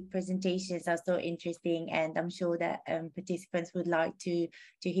the presentations are so interesting and I'm sure that participants would like to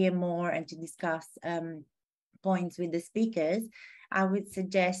hear more and to discuss points with the speakers, I would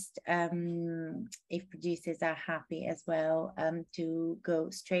suggest, if producers are happy as well, to go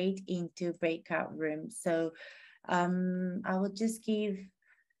straight into breakout rooms. So I will just give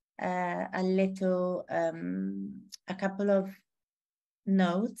a little, a couple of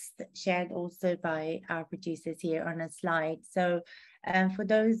notes shared also by our producers here on a slide. So for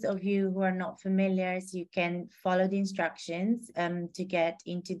those of you who are not familiar, you can follow the instructions to get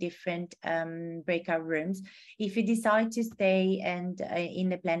into different breakout rooms. If you decide to stay and in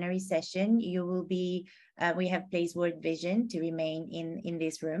the plenary session, you will be, we have placed World Vision to remain in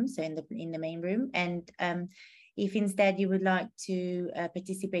this room, so in the main room. And if instead you would like to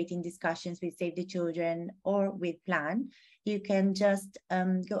participate in discussions with Save the Children or with Plan, you can just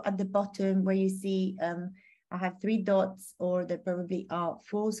go at the bottom where you see I have 3 dots, or there probably are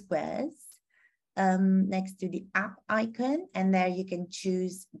 4 squares next to the app icon, and there you can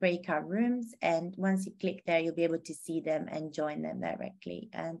choose breakout rooms, and once you click there you'll be able to see them and join them directly.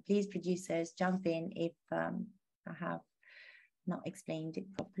 And please, producers, jump in if I have not explained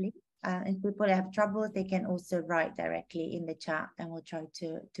it properly. And people that have trouble, they can also write directly in the chat and we'll try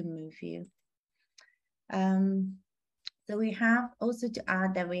to move you. So we have also to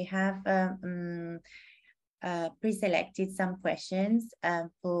add that we have pre-selected some questions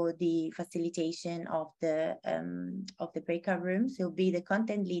for the facilitation of the breakout rooms. It'll be the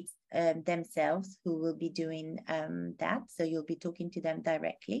content leads themselves who will be doing that. So you'll be talking to them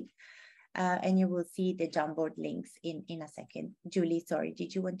directly. And you will see the Jamboard links in a second. Julie, sorry,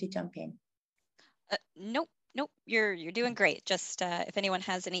 did you want to jump in? Nope, you're doing great. Just if anyone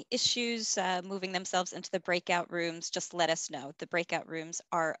has any issues moving themselves into the breakout rooms, just let us know. The breakout rooms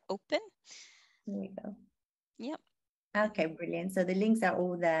are open. There we go. Yep. Okay, brilliant. So the links are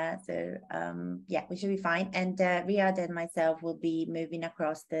all there. So yeah, we should be fine. And Riyad and myself will be moving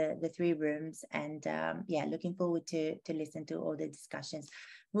across the 3 rooms, and yeah, looking forward to listen to all the discussions.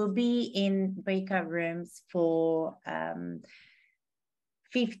 We'll be in breakout rooms for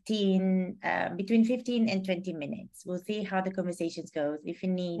between 15 and 20 minutes. We'll see how the conversations go. If you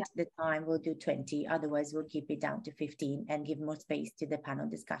need the time, we'll do 20. Otherwise, we'll keep it down to 15 and give more space to the panel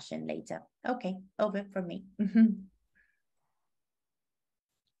discussion later. Okay, over from me.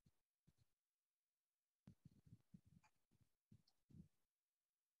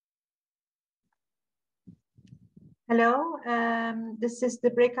 Hello, this is the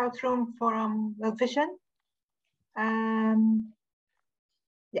breakout room from World Vision. Yeah,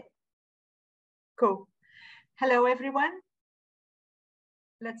 cool. Hello, everyone.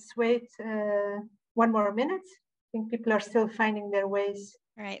 Let's wait 1 more minute. I think people are still finding their ways.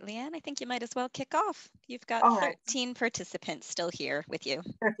 All right, Leanne, I think you might as well kick off. You've got 13 participants still here with you.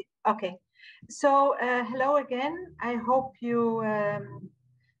 30. Okay, so hello again. I hope you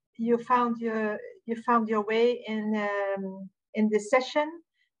you found your way in this session,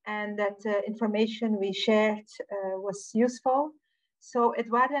 and that information we shared was useful. So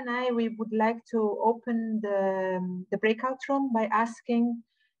Edouard and I, we would like to open the breakout room by asking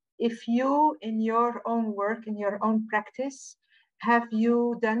if you, in your own work, in your own practice, have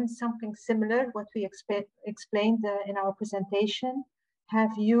you done something similar, what we explained in our presentation?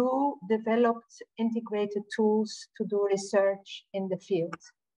 Have you developed integrated tools to do research in the field?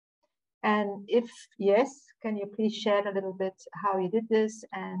 And if yes, can you please share a little bit how you did this,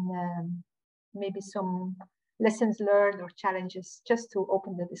 and maybe some lessons learned or challenges, just to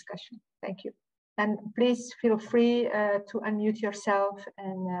open the discussion. Thank you. And please feel free to unmute yourself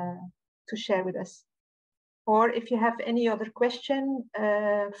and to share with us. or if you have any other question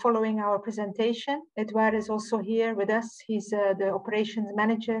following our presentation. Edouard is also here with us. He's the operations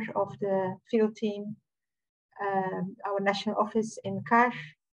manager of the field team, our national office in CAR.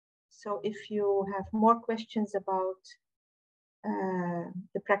 So if you have more questions about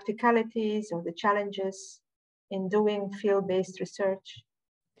the practicalities or the challenges in doing field-based research.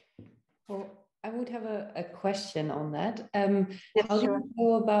 Well, I would have a question on that. Yes, how sure. do you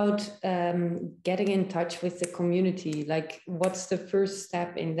go about getting in touch with the community? Like, what's the first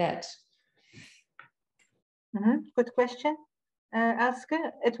step in that? Good question.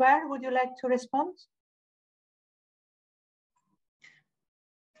 Elske, Edouard, would you like to respond?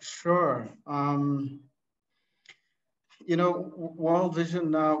 Sure. You know, World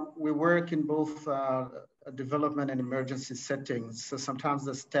Vision, we work in both development and emergency settings. So sometimes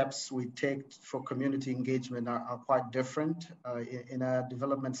the steps we take for community engagement are quite different. In a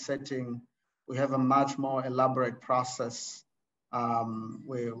development setting, we have a much more elaborate process.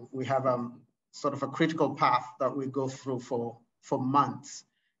 We have a sort of a critical path that we go through for months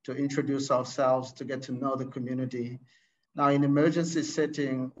to introduce ourselves, to get to know the community. Now, in emergency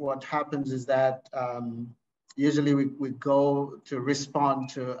setting, what happens is that usually we go to respond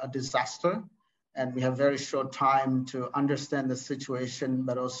to a disaster, and we have very short time to understand the situation,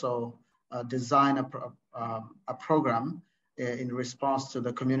 but also design a program in response to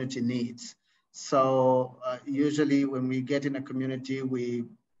the community needs. So usually when we get in a community, we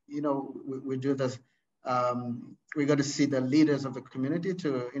do this, we got to see the leaders of the community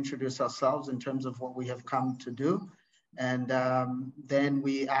to introduce ourselves in terms of what we have come to do. And then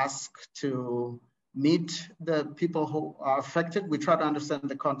we ask to meet the people who are affected. We try to understand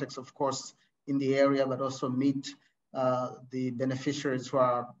the context, of course, in the area, but also meet the beneficiaries who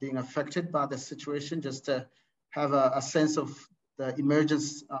are being affected by the situation, just to have a sense of the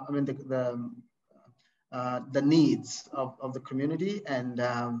emergence, the needs of the community, and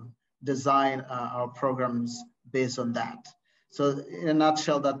design our programs based on that. So in a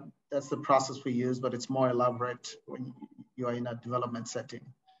nutshell, that's the process we use, but it's more elaborate when you are in a development setting.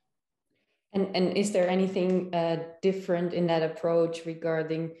 And is there anything different in that approach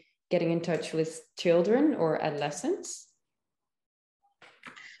regarding getting in touch with children or adolescents?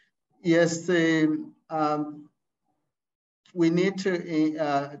 Yes, we need to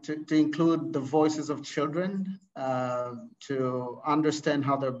include the voices of children to understand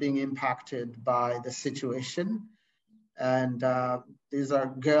how they're being impacted by the situation. And these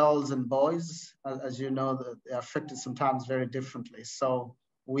are girls and boys, as you know, they're affected sometimes very differently. So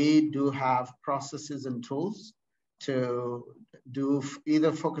we do have processes and tools to do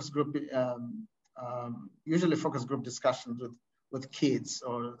either focus group, usually focus group discussions with kids,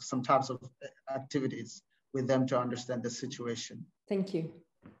 or some types of activities with them to understand the situation. Thank you.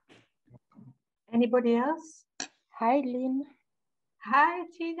 Anybody else? Hi, Lynn. Hi,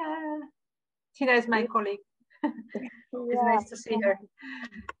 Tina. Tina is my colleague. It's nice to see her.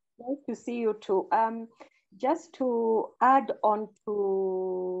 Nice to see you too. Just to add on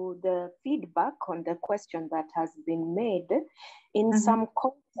to the feedback on the question that has been made, in some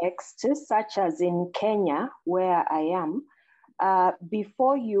contexts, such as in Kenya, where I am,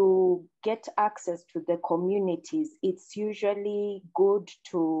 before you get access to the communities, it's usually good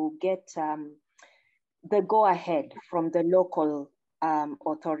to get the go-ahead from the local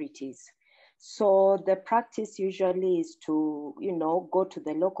authorities. So the practice usually is to, go to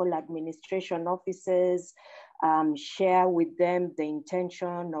the local administration offices, share with them the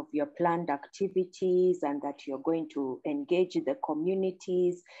intention of your planned activities and that you're going to engage the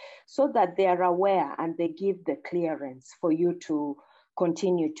communities, so that they are aware and they give the clearance for you to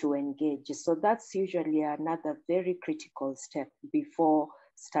continue to engage. So that's usually another very critical step before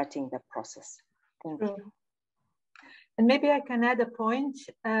starting the process. Thank you. And maybe I can add a point.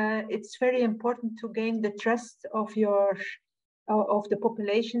 It's very important to gain the trust of the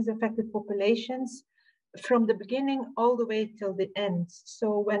populations, affected populations, from the beginning all the way till the end.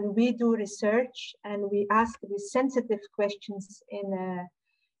 So when we do research and we ask these sensitive questions in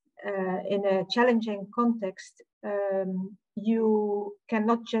a challenging context, you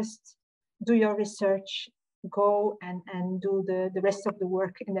cannot just do your research, go and do the rest of the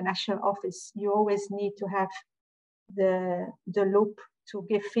work in the national office. You always need to have the loop to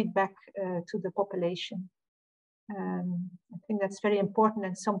give feedback to the population. I think that's very important,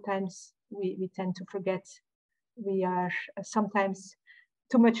 and sometimes we tend to forget. We are sometimes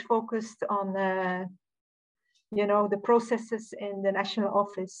too much focused on the processes in the national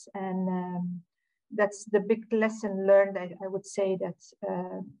office, and that's the big lesson learned. I would say that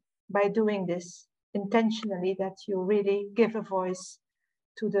by doing this intentionally, that you really give a voice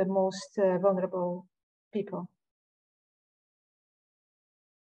to the most vulnerable people.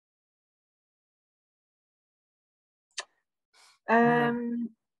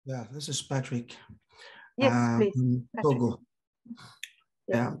 Yeah, this is Patrick. Yes, please. Togo.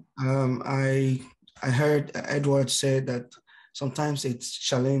 Yeah, I heard Edward say that sometimes it's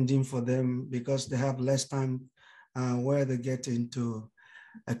challenging for them because they have less time where they get into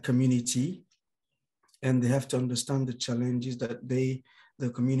a community, and they have to understand the challenges that the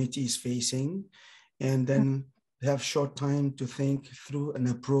community is facing, and then they have short time to think through an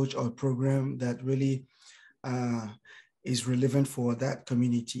approach or program that really is relevant for that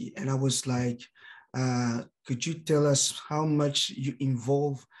community. And I was like, could you tell us how much you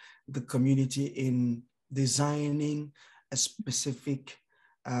involve the community in designing a specific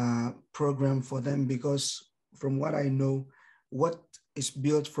program for them? Because from what I know, what is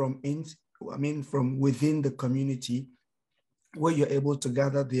built from within the community, where you're able to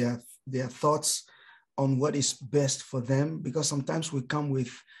gather their thoughts on what is best for them, because sometimes we come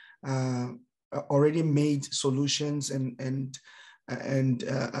with already made solutions and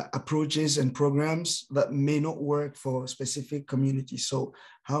approaches and programs that may not work for specific communities. So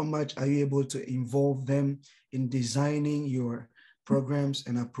how much are you able to involve them in designing your programs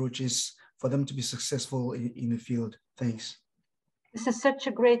and approaches for them to be successful in the field? Thanks. This is such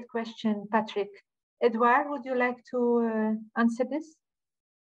a great question, Patrick. Edouard, would you like to answer this?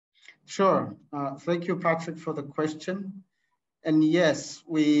 Sure. Thank you, Patrick, for the question. And yes,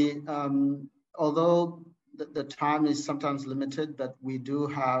 we, although the time is sometimes limited, but we do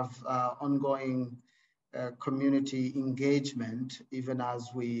have ongoing community engagement, even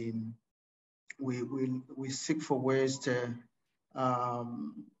as we seek for ways to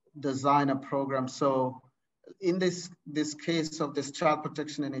design a program. So in this case of this child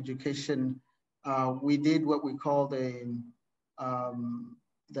protection and education, we did what we call the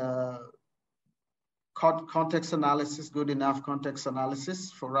context analysis, good enough context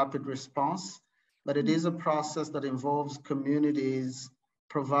analysis for rapid response. But it is a process that involves communities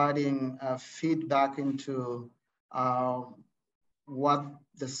providing feedback into what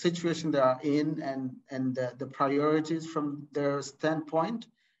the situation they are in and the priorities from their standpoint.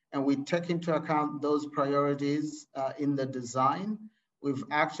 And we take into account those priorities in the design. We've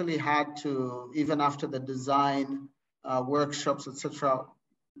actually had to, even after the design workshops, etc.,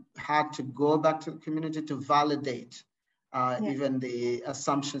 had to go back to the community to validate even the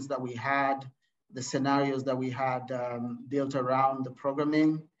assumptions that we had, the scenarios that we had built around the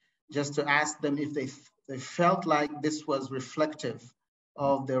programming, just to ask them if they felt like this was reflective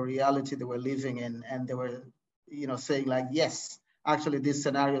of the reality they were living in. And they were, saying like, yes, actually these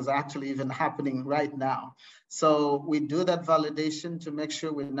scenarios are actually even happening right now. So we do that validation to make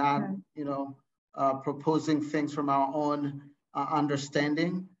sure we're not, proposing things from our own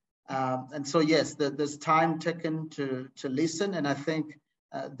understanding. And so, yes, there's time taken to listen. And I think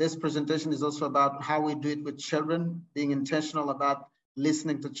this presentation is also about how we do it with children, being intentional about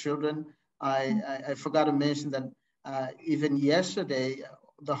listening to children. I forgot to mention that even yesterday,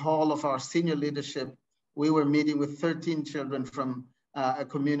 the whole of our senior leadership, we were meeting with 13 children from a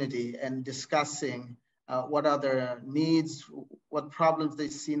community and discussing what are their needs, what problems they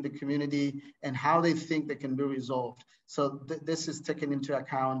see in the community, and how they think they can be resolved. So this is taken into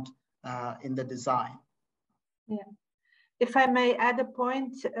account in the design. Yeah. If I may add a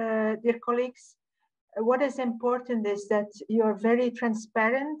point, dear colleagues, what is important is that you're very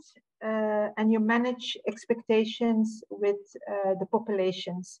transparent and you manage expectations with the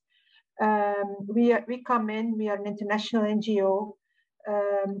populations. We come in, we are an international NGO,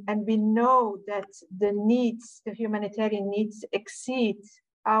 and we know that the needs, the humanitarian needs, exceed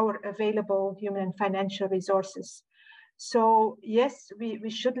our available human and financial resources. So yes, we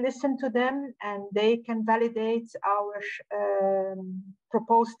should listen to them, and they can validate our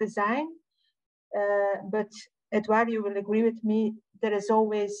proposed design. But Edouard, you will agree with me, there is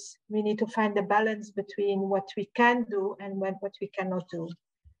always, we need to find a balance between what we can do and what we cannot do.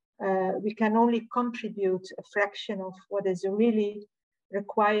 We can only contribute a fraction of what is really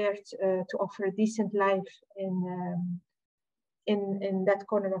required to offer a decent life in that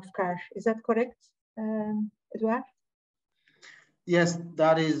corner of CAR. Is that correct, Edouard? Yes,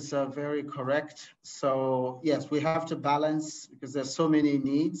 that is very correct. So yes, we have to balance because there's so many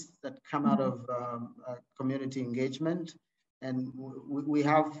needs that come out of community engagement. And we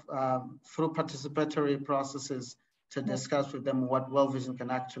have, through participatory processes, to discuss with them what World Vision can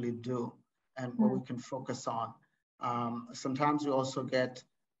actually do and what we can focus on. Sometimes we also get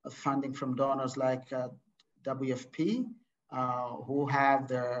funding from donors like WFP, who have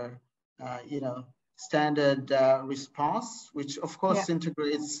their, standard response, which of course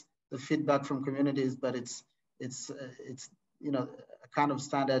integrates the feedback from communities, but it's you know, a kind of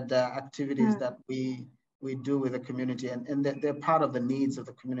standard activities that we do with the community, and they're part of the needs of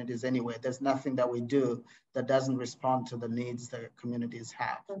the communities anyway. There's nothing that we do that doesn't respond to the needs that communities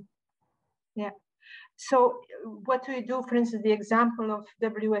have. Yeah. So what do you do, for instance, the example of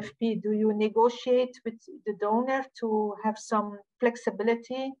WFP, do you negotiate with the donor to have some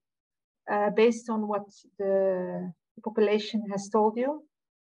flexibility based on what the population has told you?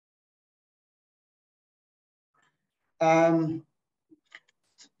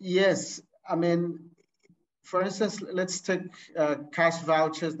 Yes, I mean, for instance, let's take cash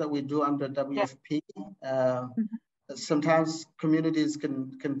vouchers that we do under WFP. Sometimes communities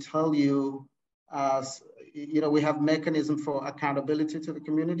can tell you, you know, we have mechanism for accountability to the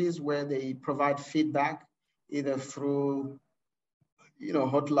communities where they provide feedback either through, you know,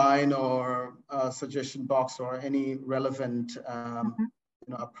 hotline or suggestion box or any relevant you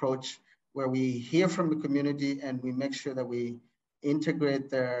know, approach where we hear from the community and we make sure that we integrate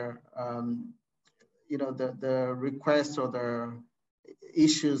their you know, the requests or the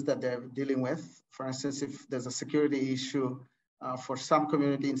issues that they're dealing with. For instance, if there's a security issue for some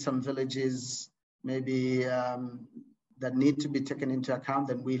community in some villages, maybe that need to be taken into account,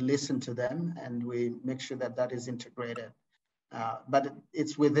 then we listen to them and we make sure that that is integrated. But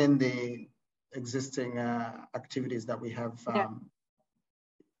it's within the existing activities that we have.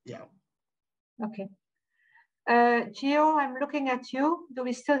 Yeah. Okay. Gio, I'm looking at you. Do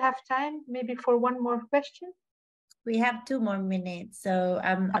we still have time maybe for one more question? We have 2 more minutes, so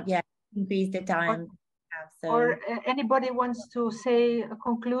yeah, increase the time. Or anybody wants to say a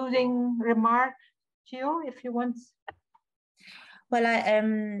concluding remark, Gio, if you want. Well,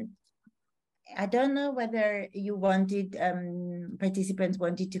 I don't know whether you wanted, participants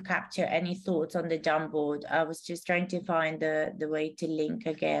wanted to capture any thoughts on the Jamboard. I was just trying to find the way to link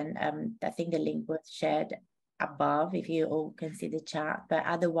again. I think the link was shared above if you all can see the chat, but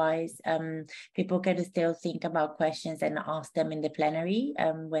otherwise people can still think about questions and ask them in the plenary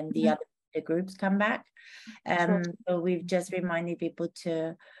when the groups come back. So we've just reminded people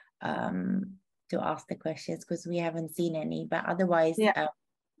to ask the questions because we haven't seen any, but otherwise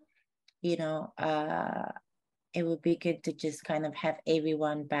you know, it would be good to just kind of have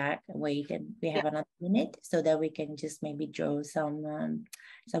everyone back, wait, and we have another minute so that we can just maybe draw some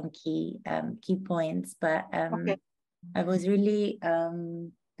key points. But I was really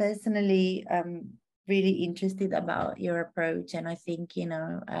personally really interested about your approach, and I think, you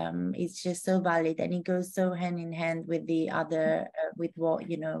know, it's just so valid and it goes so hand in hand with the other with what,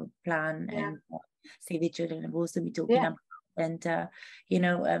 you know, Plan and Save the Children have also been talking about. And you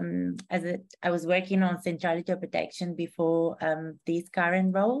know, I was working on centrality of protection before these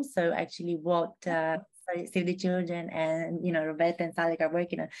current roles. So actually, what Save the Children and, you know, Roberta and Salek are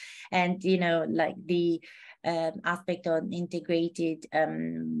working on, and, you know, like the aspect on integrated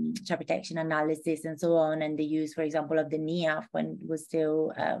child protection analysis and so on, and the use, for example, of the NIAF when it was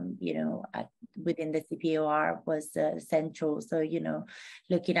still, you know, within the CPOR was central. So, you know,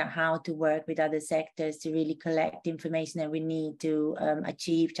 looking at how to work with other sectors to really collect information that we need to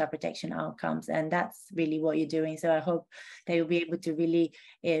achieve child protection outcomes. And that's really what you're doing. So I hope that you'll be able to really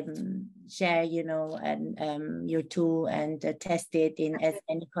share, you know, and your tool and test it in as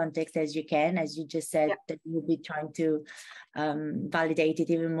many contexts as you can, as you just said, that you'll be trying to validate it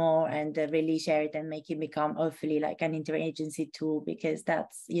even more and really share it and make it become hopefully like an interagency tool, because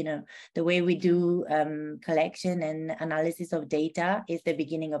that's, you know, the way we do collection and analysis of data is the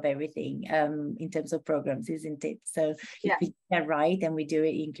beginning of everything in terms of programs, isn't it? So if we do that right and we do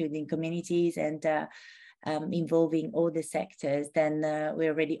it including communities and involving all the sectors, then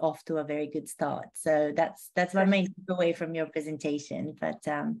we're already off to a very good start. So that's my main takeaway from your presentation. But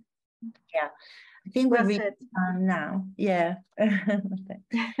yeah, I think we're reaching now. Yeah.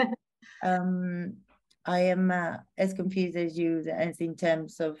 I am as confused as you as in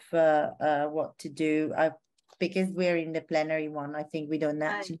terms of what to do. Because we're in the plenary one, I think we don't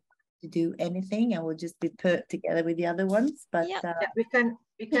actually have to do anything, and we'll just be put together with the other ones. But we can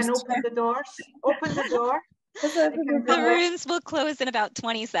open the doors. Open the door. The rooms will close in about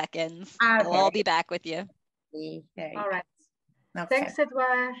 20 seconds. We'll all be back with you. All right. Okay. Thanks,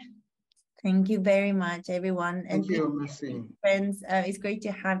 Edouard. Thank you very much, everyone. Thank you, Mercy. Friends, it's great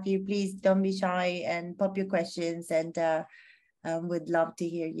to have you. Please don't be shy and pop your questions, and would love to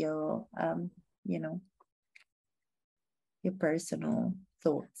hear your, you know, your personal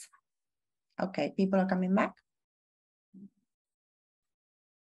thoughts. Okay, people are coming back.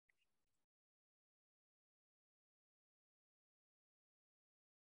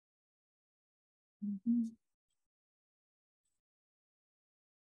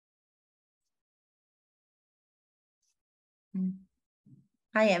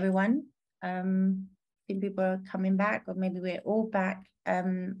 Hi, everyone. I think people are coming back, or maybe we're all back.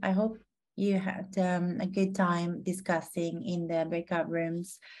 I hope you had a good time discussing in the breakout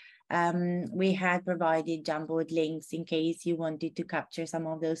rooms. We had provided Jamboard links in case you wanted to capture some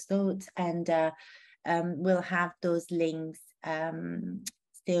of those thoughts, and we'll have those links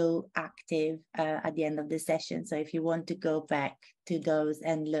still active at the end of the session. So if you want to go back to those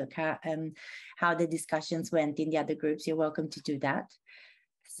and look at how the discussions went in the other groups, you're welcome to do that.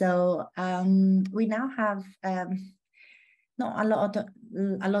 So we now have not a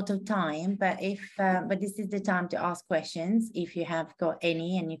lot of time, but this is the time to ask questions if you have got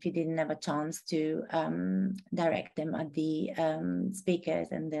any, and if you didn't have a chance to direct them at the speakers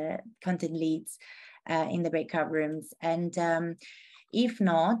and the content leads in the breakout rooms. And if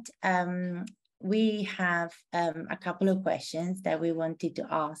not, we have a couple of questions that we wanted to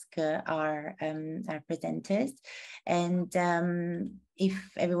ask our presenters. And if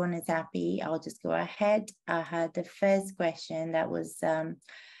everyone is happy, I'll just go ahead. I had the first question that was, and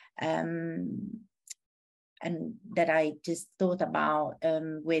that I just thought about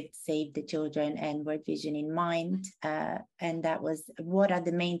with Save the Children and World Vision in mind. And that was, what are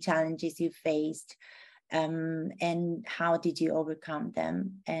the main challenges you faced? And how did you overcome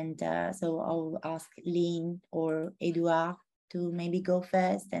them? And so I'll ask Lynn or Edouard to maybe go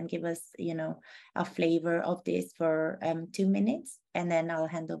first and give us, you know, a flavor of this for 2 minutes, and then I'll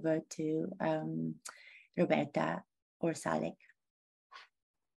hand over to Roberta or Salek.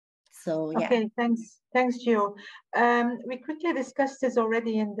 So yeah. Okay, thanks, Gio. We quickly discussed this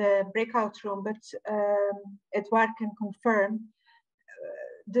already in the breakout room, but Edouard can confirm.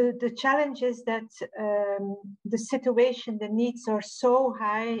 The challenge is that the situation, the needs are so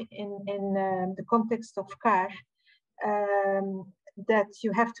high in the context of CAR that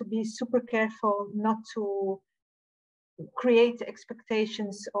you have to be super careful not to create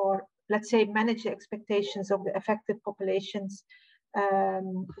expectations, or let's say manage the expectations of the affected populations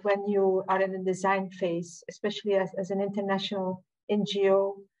when you are in the design phase, especially as an international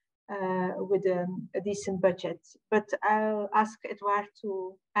NGO with a decent budget. But I'll ask Edouard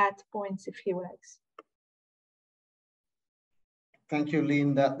to add points if he likes. Thank you,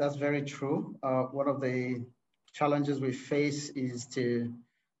 Lynn. That's very true. One of the challenges we face is to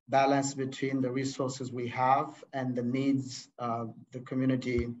balance between the resources we have and the needs the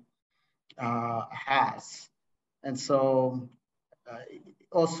community has. And so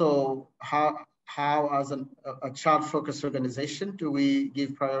also how as a child-focused organization do we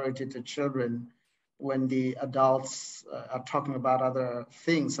give priority to children when the adults are talking about other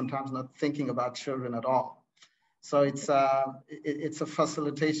things, sometimes not thinking about children at all. So it's a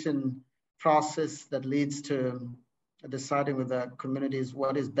facilitation process that leads to deciding with the communities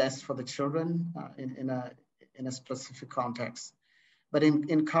what is best for the children in a specific context. But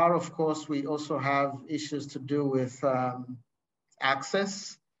in CAR, of course, we also have issues to do with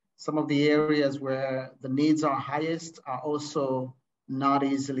access. Some of the areas where the needs are highest are also not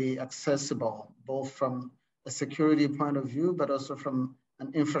easily accessible, both from a security point of view, but also from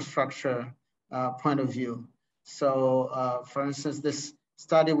an infrastructure point of view. So for instance, this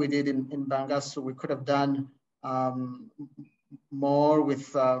study we did in Bangassou, we could have done more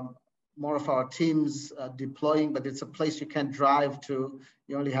with more of our teams deploying, but it's a place you can't drive to.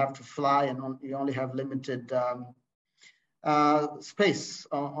 You only have to fly, and you only have limited space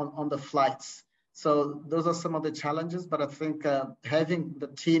on the flights. So those are some of the challenges, but I think having the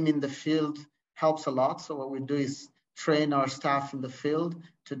team in the field helps a lot. So what we do is train our staff in the field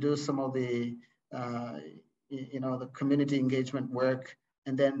to do some of the, the community engagement work,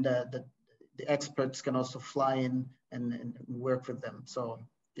 and then the experts can also fly in and work with them. So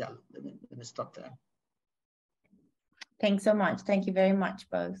yeah, let me stop there. Thanks so much. Thank you very much,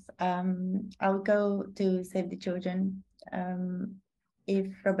 both. I'll go to Save the Children. If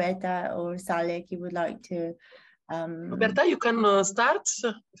Roberta or Salek, you would like to. Roberta, you can start.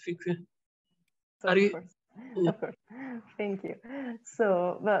 Are you? Of course. Thank you.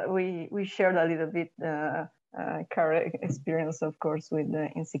 So we shared a little bit current experience, of course, with the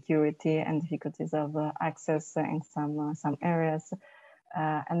insecurity and difficulties of access in some areas,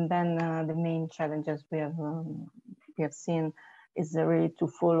 and then the main challenges we have seen is really to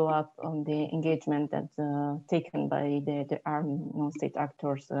follow up on the engagement that taken by the armed non-state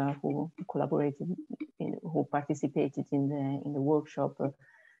actors who collaborated, who participated in the workshop.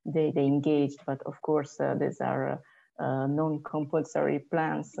 They engaged, but of course these are non-compulsory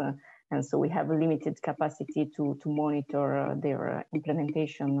plans, and so we have a limited capacity to monitor their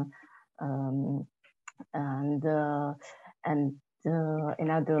implementation. And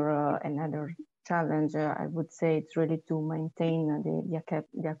another challenge, I would say it's really to maintain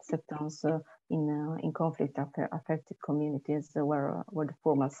the acceptance in conflict affected communities where the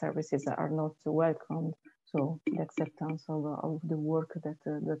formal services are not welcomed. So the acceptance of the work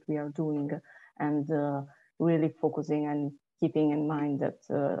that we are doing, and really focusing and keeping in mind that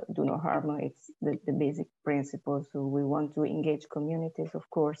do no harm, it's the basic principle. So we want to engage communities, of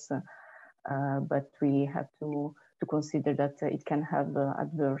course, but we have to consider that it can have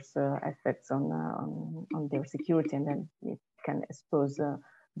adverse effects on their security, and then it can expose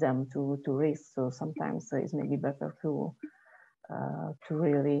them to risk. So sometimes it's maybe better to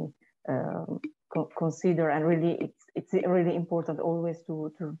really consider, and really it's really important always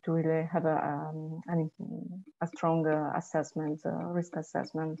to really have a strong assessment, risk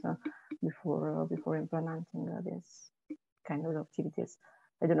assessment before implementing this kind of activities.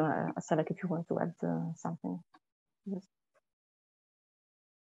 I don't know, Salek, if you want to add something. Yes.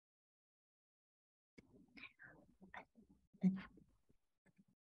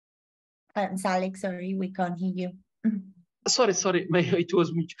 Salek, sorry, we can't hear you. Sorry, it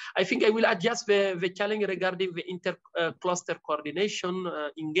was me. I think I will adjust the challenge regarding the inter-cluster coordination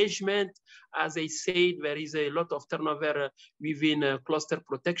engagement. As I said, there is a lot of turnover within cluster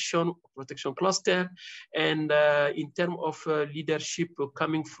protection cluster, and in terms of leadership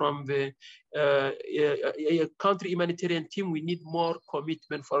coming from the country humanitarian team, we need more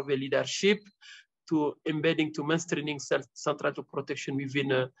commitment for the leadership to embedding to mainstreaming central protection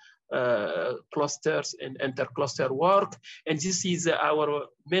within clusters and inter-cluster work. And this is our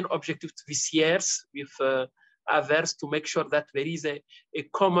main objective this year with others, to make sure that there is a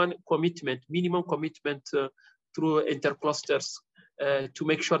common commitment, minimum commitment through inter-clusters to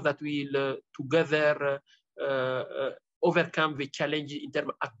make sure that we'll together overcome the challenge in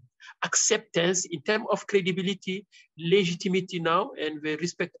terms of acceptance, in terms of credibility, legitimacy now, and the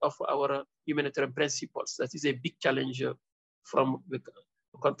respect of our humanitarian principles. That is a big challenge from the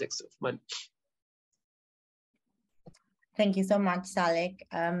context of money. Thank you so much, Salek.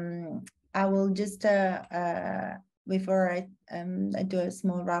 I will just, before I do a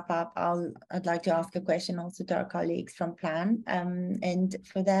small wrap up, I'd like to ask a question also to our colleagues from Plan. And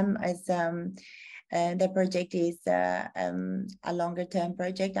for them, as the project is a longer term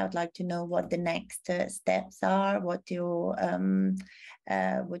project, I would like to know what the next steps are, what your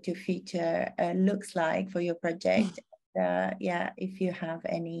future looks like for your project. Yeah, if you have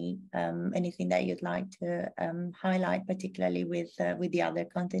anything that you'd like to highlight, particularly with the other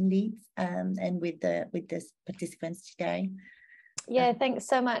content leads and with the participants today. Yeah, thanks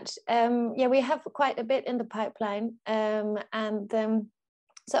so much. Yeah, we have quite a bit in the pipeline,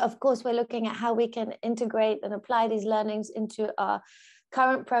 so of course we're looking at how we can integrate and apply these learnings into our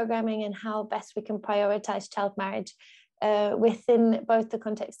current programming, and how best we can prioritize child marriage within both the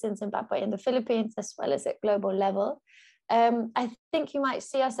context in Zimbabwe and the Philippines, as well as at global level. I think you might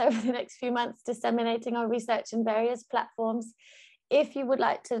see us over the next few months disseminating our research in various platforms. If you would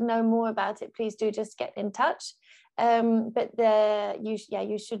like to know more about it, please do just get in touch. But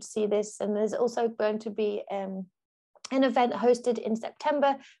you should see this, and there's also going to be an event hosted in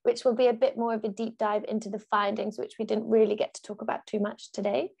September, which will be a bit more of a deep dive into the findings, which we didn't really get to talk about too much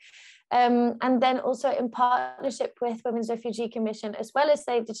today. And then also in partnership with Women's Refugee Commission, as well as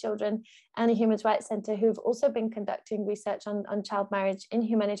Save the Children and the Human Rights Centre, who've also been conducting research on child marriage in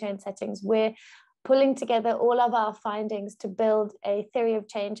humanitarian settings, we're pulling together all of our findings to build a theory of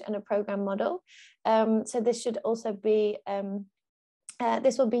change and a program model. So this should also be,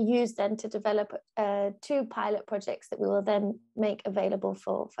 this will be used then to develop 2 pilot projects that we will then make available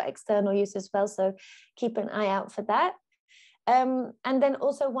for external use as well. So keep an eye out for that. And then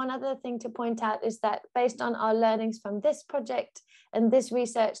also one other thing to point out is that based on our learnings from this project and this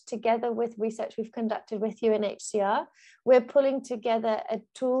research, together with research we've conducted with UNHCR, we're pulling together a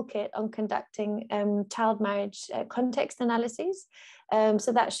toolkit on conducting child marriage context analyses.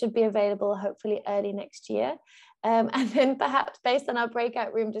 So that should be available hopefully early next year. And then perhaps based on our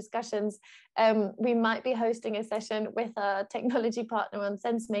breakout room discussions, we might be hosting a session with our technology partner on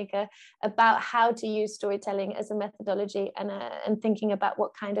SenseMaker about how to use storytelling as a methodology, and thinking about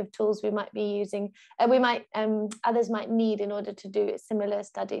what kind of tools we might be using, and others might need in order to do similar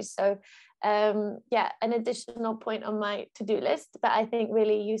studies. So yeah, an additional point on my to-do list, but I think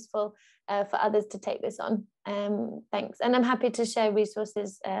really useful for others to take this on. Thanks. And I'm happy to share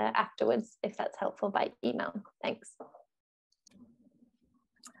resources afterwards if that's helpful by email. Thanks.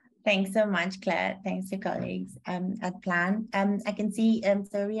 Thanks so much, Claire. Thanks to colleagues at Plan. I can see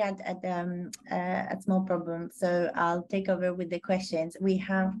sorry at a small problem, so I'll take over with the questions.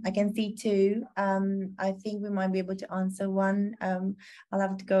 I can see two. I think we might be able to answer one. I'll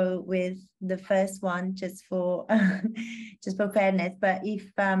have to go with the first one just for just for fairness. But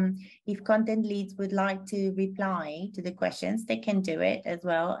if content leads would like to reply to the questions, they can do it as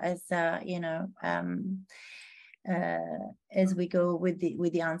well as as we go with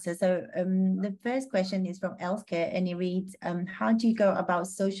the answer. So the first question is from Elske, and it reads, how do you go about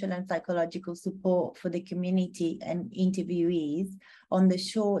social and psychological support for the community and interviewees on the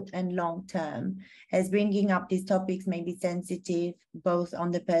short and long term, as bringing up these topics may be sensitive both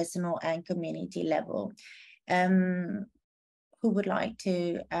on the personal and community level? Who would like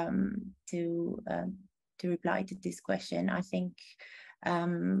to reply to this question? I think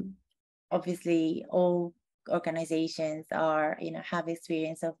obviously all organizations are, have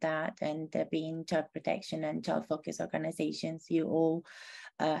experience of that, and being child protection and child focused organizations, you all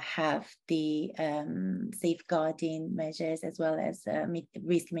have the safeguarding measures as well as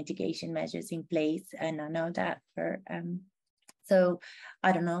risk mitigation measures in place. And I know that for so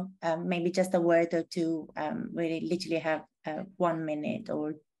I don't know, maybe just a word or two. We literally have 1 minute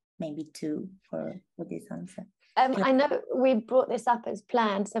or maybe two for this answer. I know we brought this up as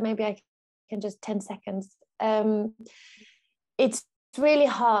planned, so maybe I can just 10 seconds. It's really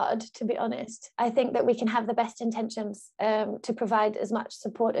hard, to be honest. I think that we can have the best intentions to provide as much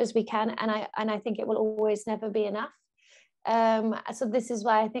support as we can, and I think it will always never be enough. So this is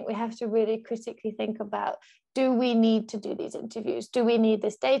why I think we have to really critically think about, do we need to do these interviews? Do we need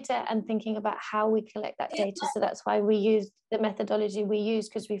this data? And thinking about how we collect that data. So that's why we used the methodology we used,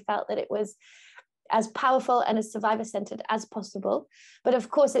 because we felt that it was as powerful and as survivor-centered as possible. But of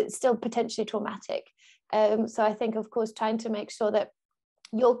course, it's still potentially traumatic. So I think, of course, trying to make sure that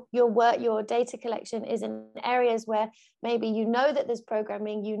your work, your data collection is in areas where maybe you know that there's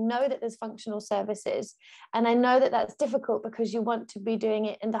programming, you know that there's functional services. And I know that that's difficult because you want to be doing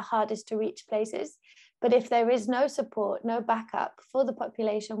it in the hardest to reach places. But if there is no support, no backup for the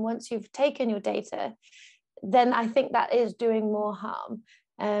population, once you've taken your data, then I think that is doing more harm.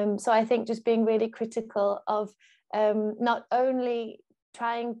 So I think just being really critical of not only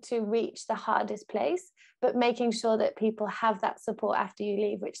trying to reach the hardest place, but making sure that people have that support after you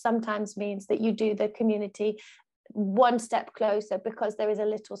leave, which sometimes means that you do the community one step closer because there is a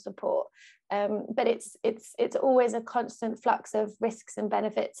little support. But it's always a constant flux of risks and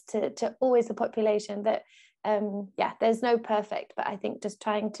benefits to always the population that, there's no perfect, but I think just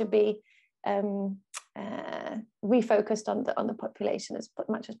trying to be refocused on the population as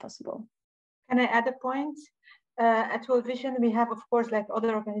much as possible. Can I add a point? At World Vision, we have, of course, like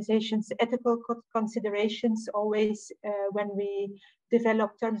other organizations, ethical considerations always when we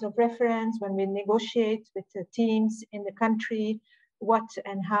develop terms of reference, when we negotiate with the teams in the country, what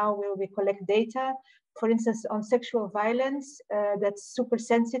and how will we collect data. For instance, on sexual violence, that's super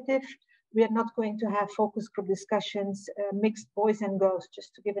sensitive. We are not going to have focus group discussions, mixed boys and girls,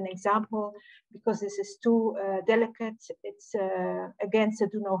 just to give an example, because this is too delicate. It's against the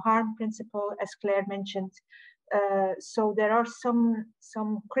do no harm principle, as Claire mentioned. So there are some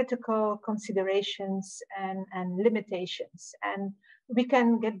critical considerations and limitations, and we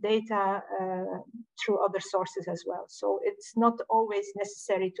can get data through other sources as well. So it's not always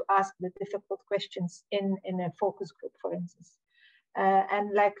necessary to ask the difficult questions in a focus group, for instance.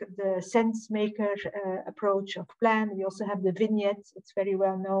 And like the sense maker approach of Plan, we also have the vignettes. It's very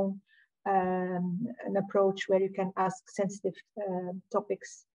well known, an approach where you can ask sensitive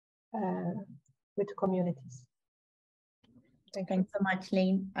topics with the communities. Thanks so much,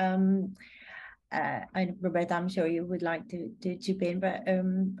 Lynn. Roberta, I'm sure you would like to chip in, but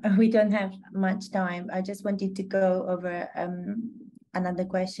we don't have much time. I just wanted to go over another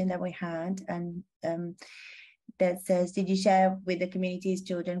question that we had, and that says, did you share with the community's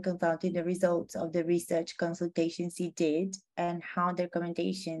children consulted the results of the research consultations you did, and how the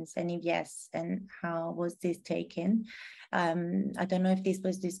recommendations, and if yes, and how was this taken? I don't know if this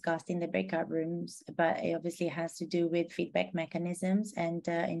was discussed in the breakout rooms, but it obviously has to do with feedback mechanisms and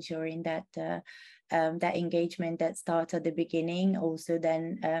ensuring that that engagement that starts at the beginning also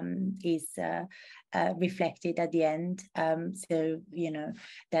then is reflected at the end. So, you know,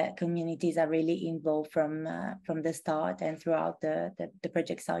 that communities are really involved from the start and throughout the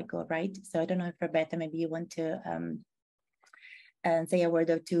project cycle, right? So I don't know if Roberta, maybe you want to say a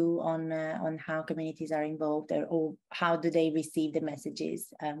word or two on how communities are involved, or how do they receive the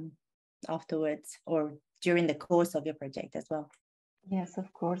messages afterwards or during the course of your project as well? Yes,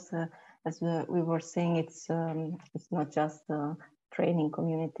 of course. As we were saying, it's not just training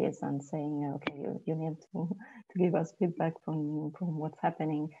communities and saying, okay, you need to give us feedback from what's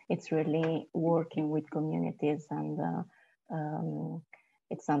happening. It's really working with communities, and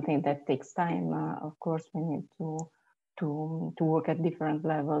it's something that takes time. Of course, we need to work at different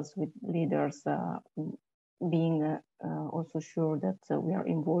levels with leaders, being also sure that we are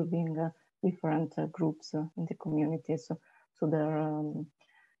involving different groups in the community. So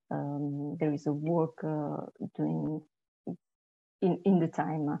there is a work doing in the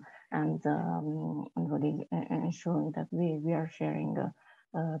time, and really ensuring that we are sharing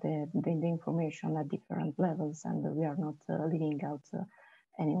the information at different levels, and we are not leaving out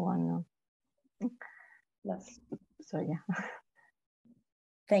anyone. So yeah.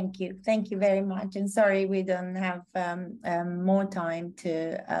 Thank you very much. And sorry we don't have more time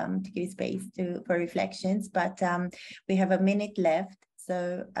to give space for reflections, but we have a minute left.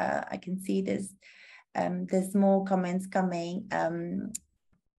 So I can see there's more comments coming.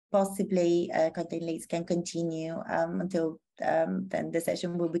 Possibly content leads can continue until then the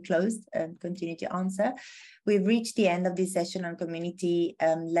session will be closed and continue to answer. We've reached the end of this session on community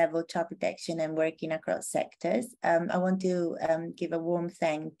level child protection and working across sectors. I want to give a warm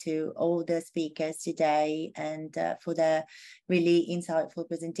thank to all the speakers today and for their really insightful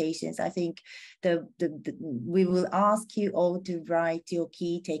presentations. I think we will ask you all to write your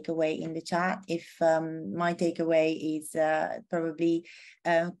key takeaway in the chat. If my takeaway is probably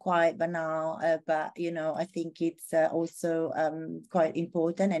quite banal, but I think it's also quite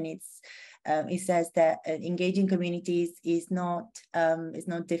important, and it says that engaging communities is not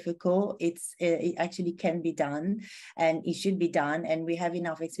difficult. It actually can be done, and it should be done, and we have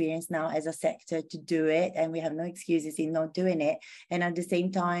enough experience now as a sector to do it, and we have no excuses in not doing it. And at the same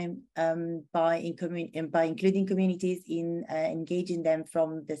time, by including communities in engaging them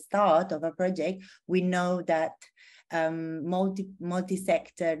from the start of a project, we know that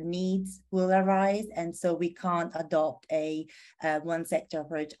multi-sector needs will arise, and so we can't adopt a one sector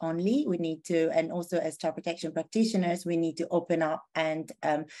approach only. We need to, and also as child protection practitioners, we need to open up and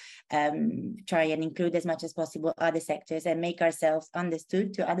try and include as much as possible other sectors and make ourselves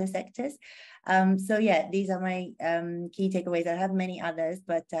understood to other sectors. So yeah, these are my key takeaways. I have many others,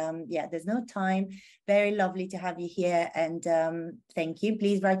 but yeah, there's no time. Very lovely to have you here, and thank you.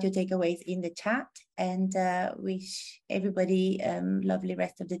 Please write your takeaways in the chat, and wish everybody lovely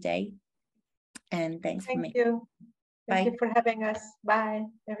rest of the day. And thanks for me. Thank you. Bye. Thank you for having us. Bye,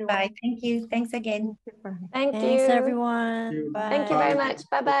 everyone. Bye. Thank you. Thanks again. Thank you. Thanks, everyone. Bye. Thank you very much.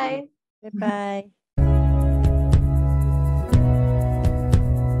 Bye-bye. Bye-bye.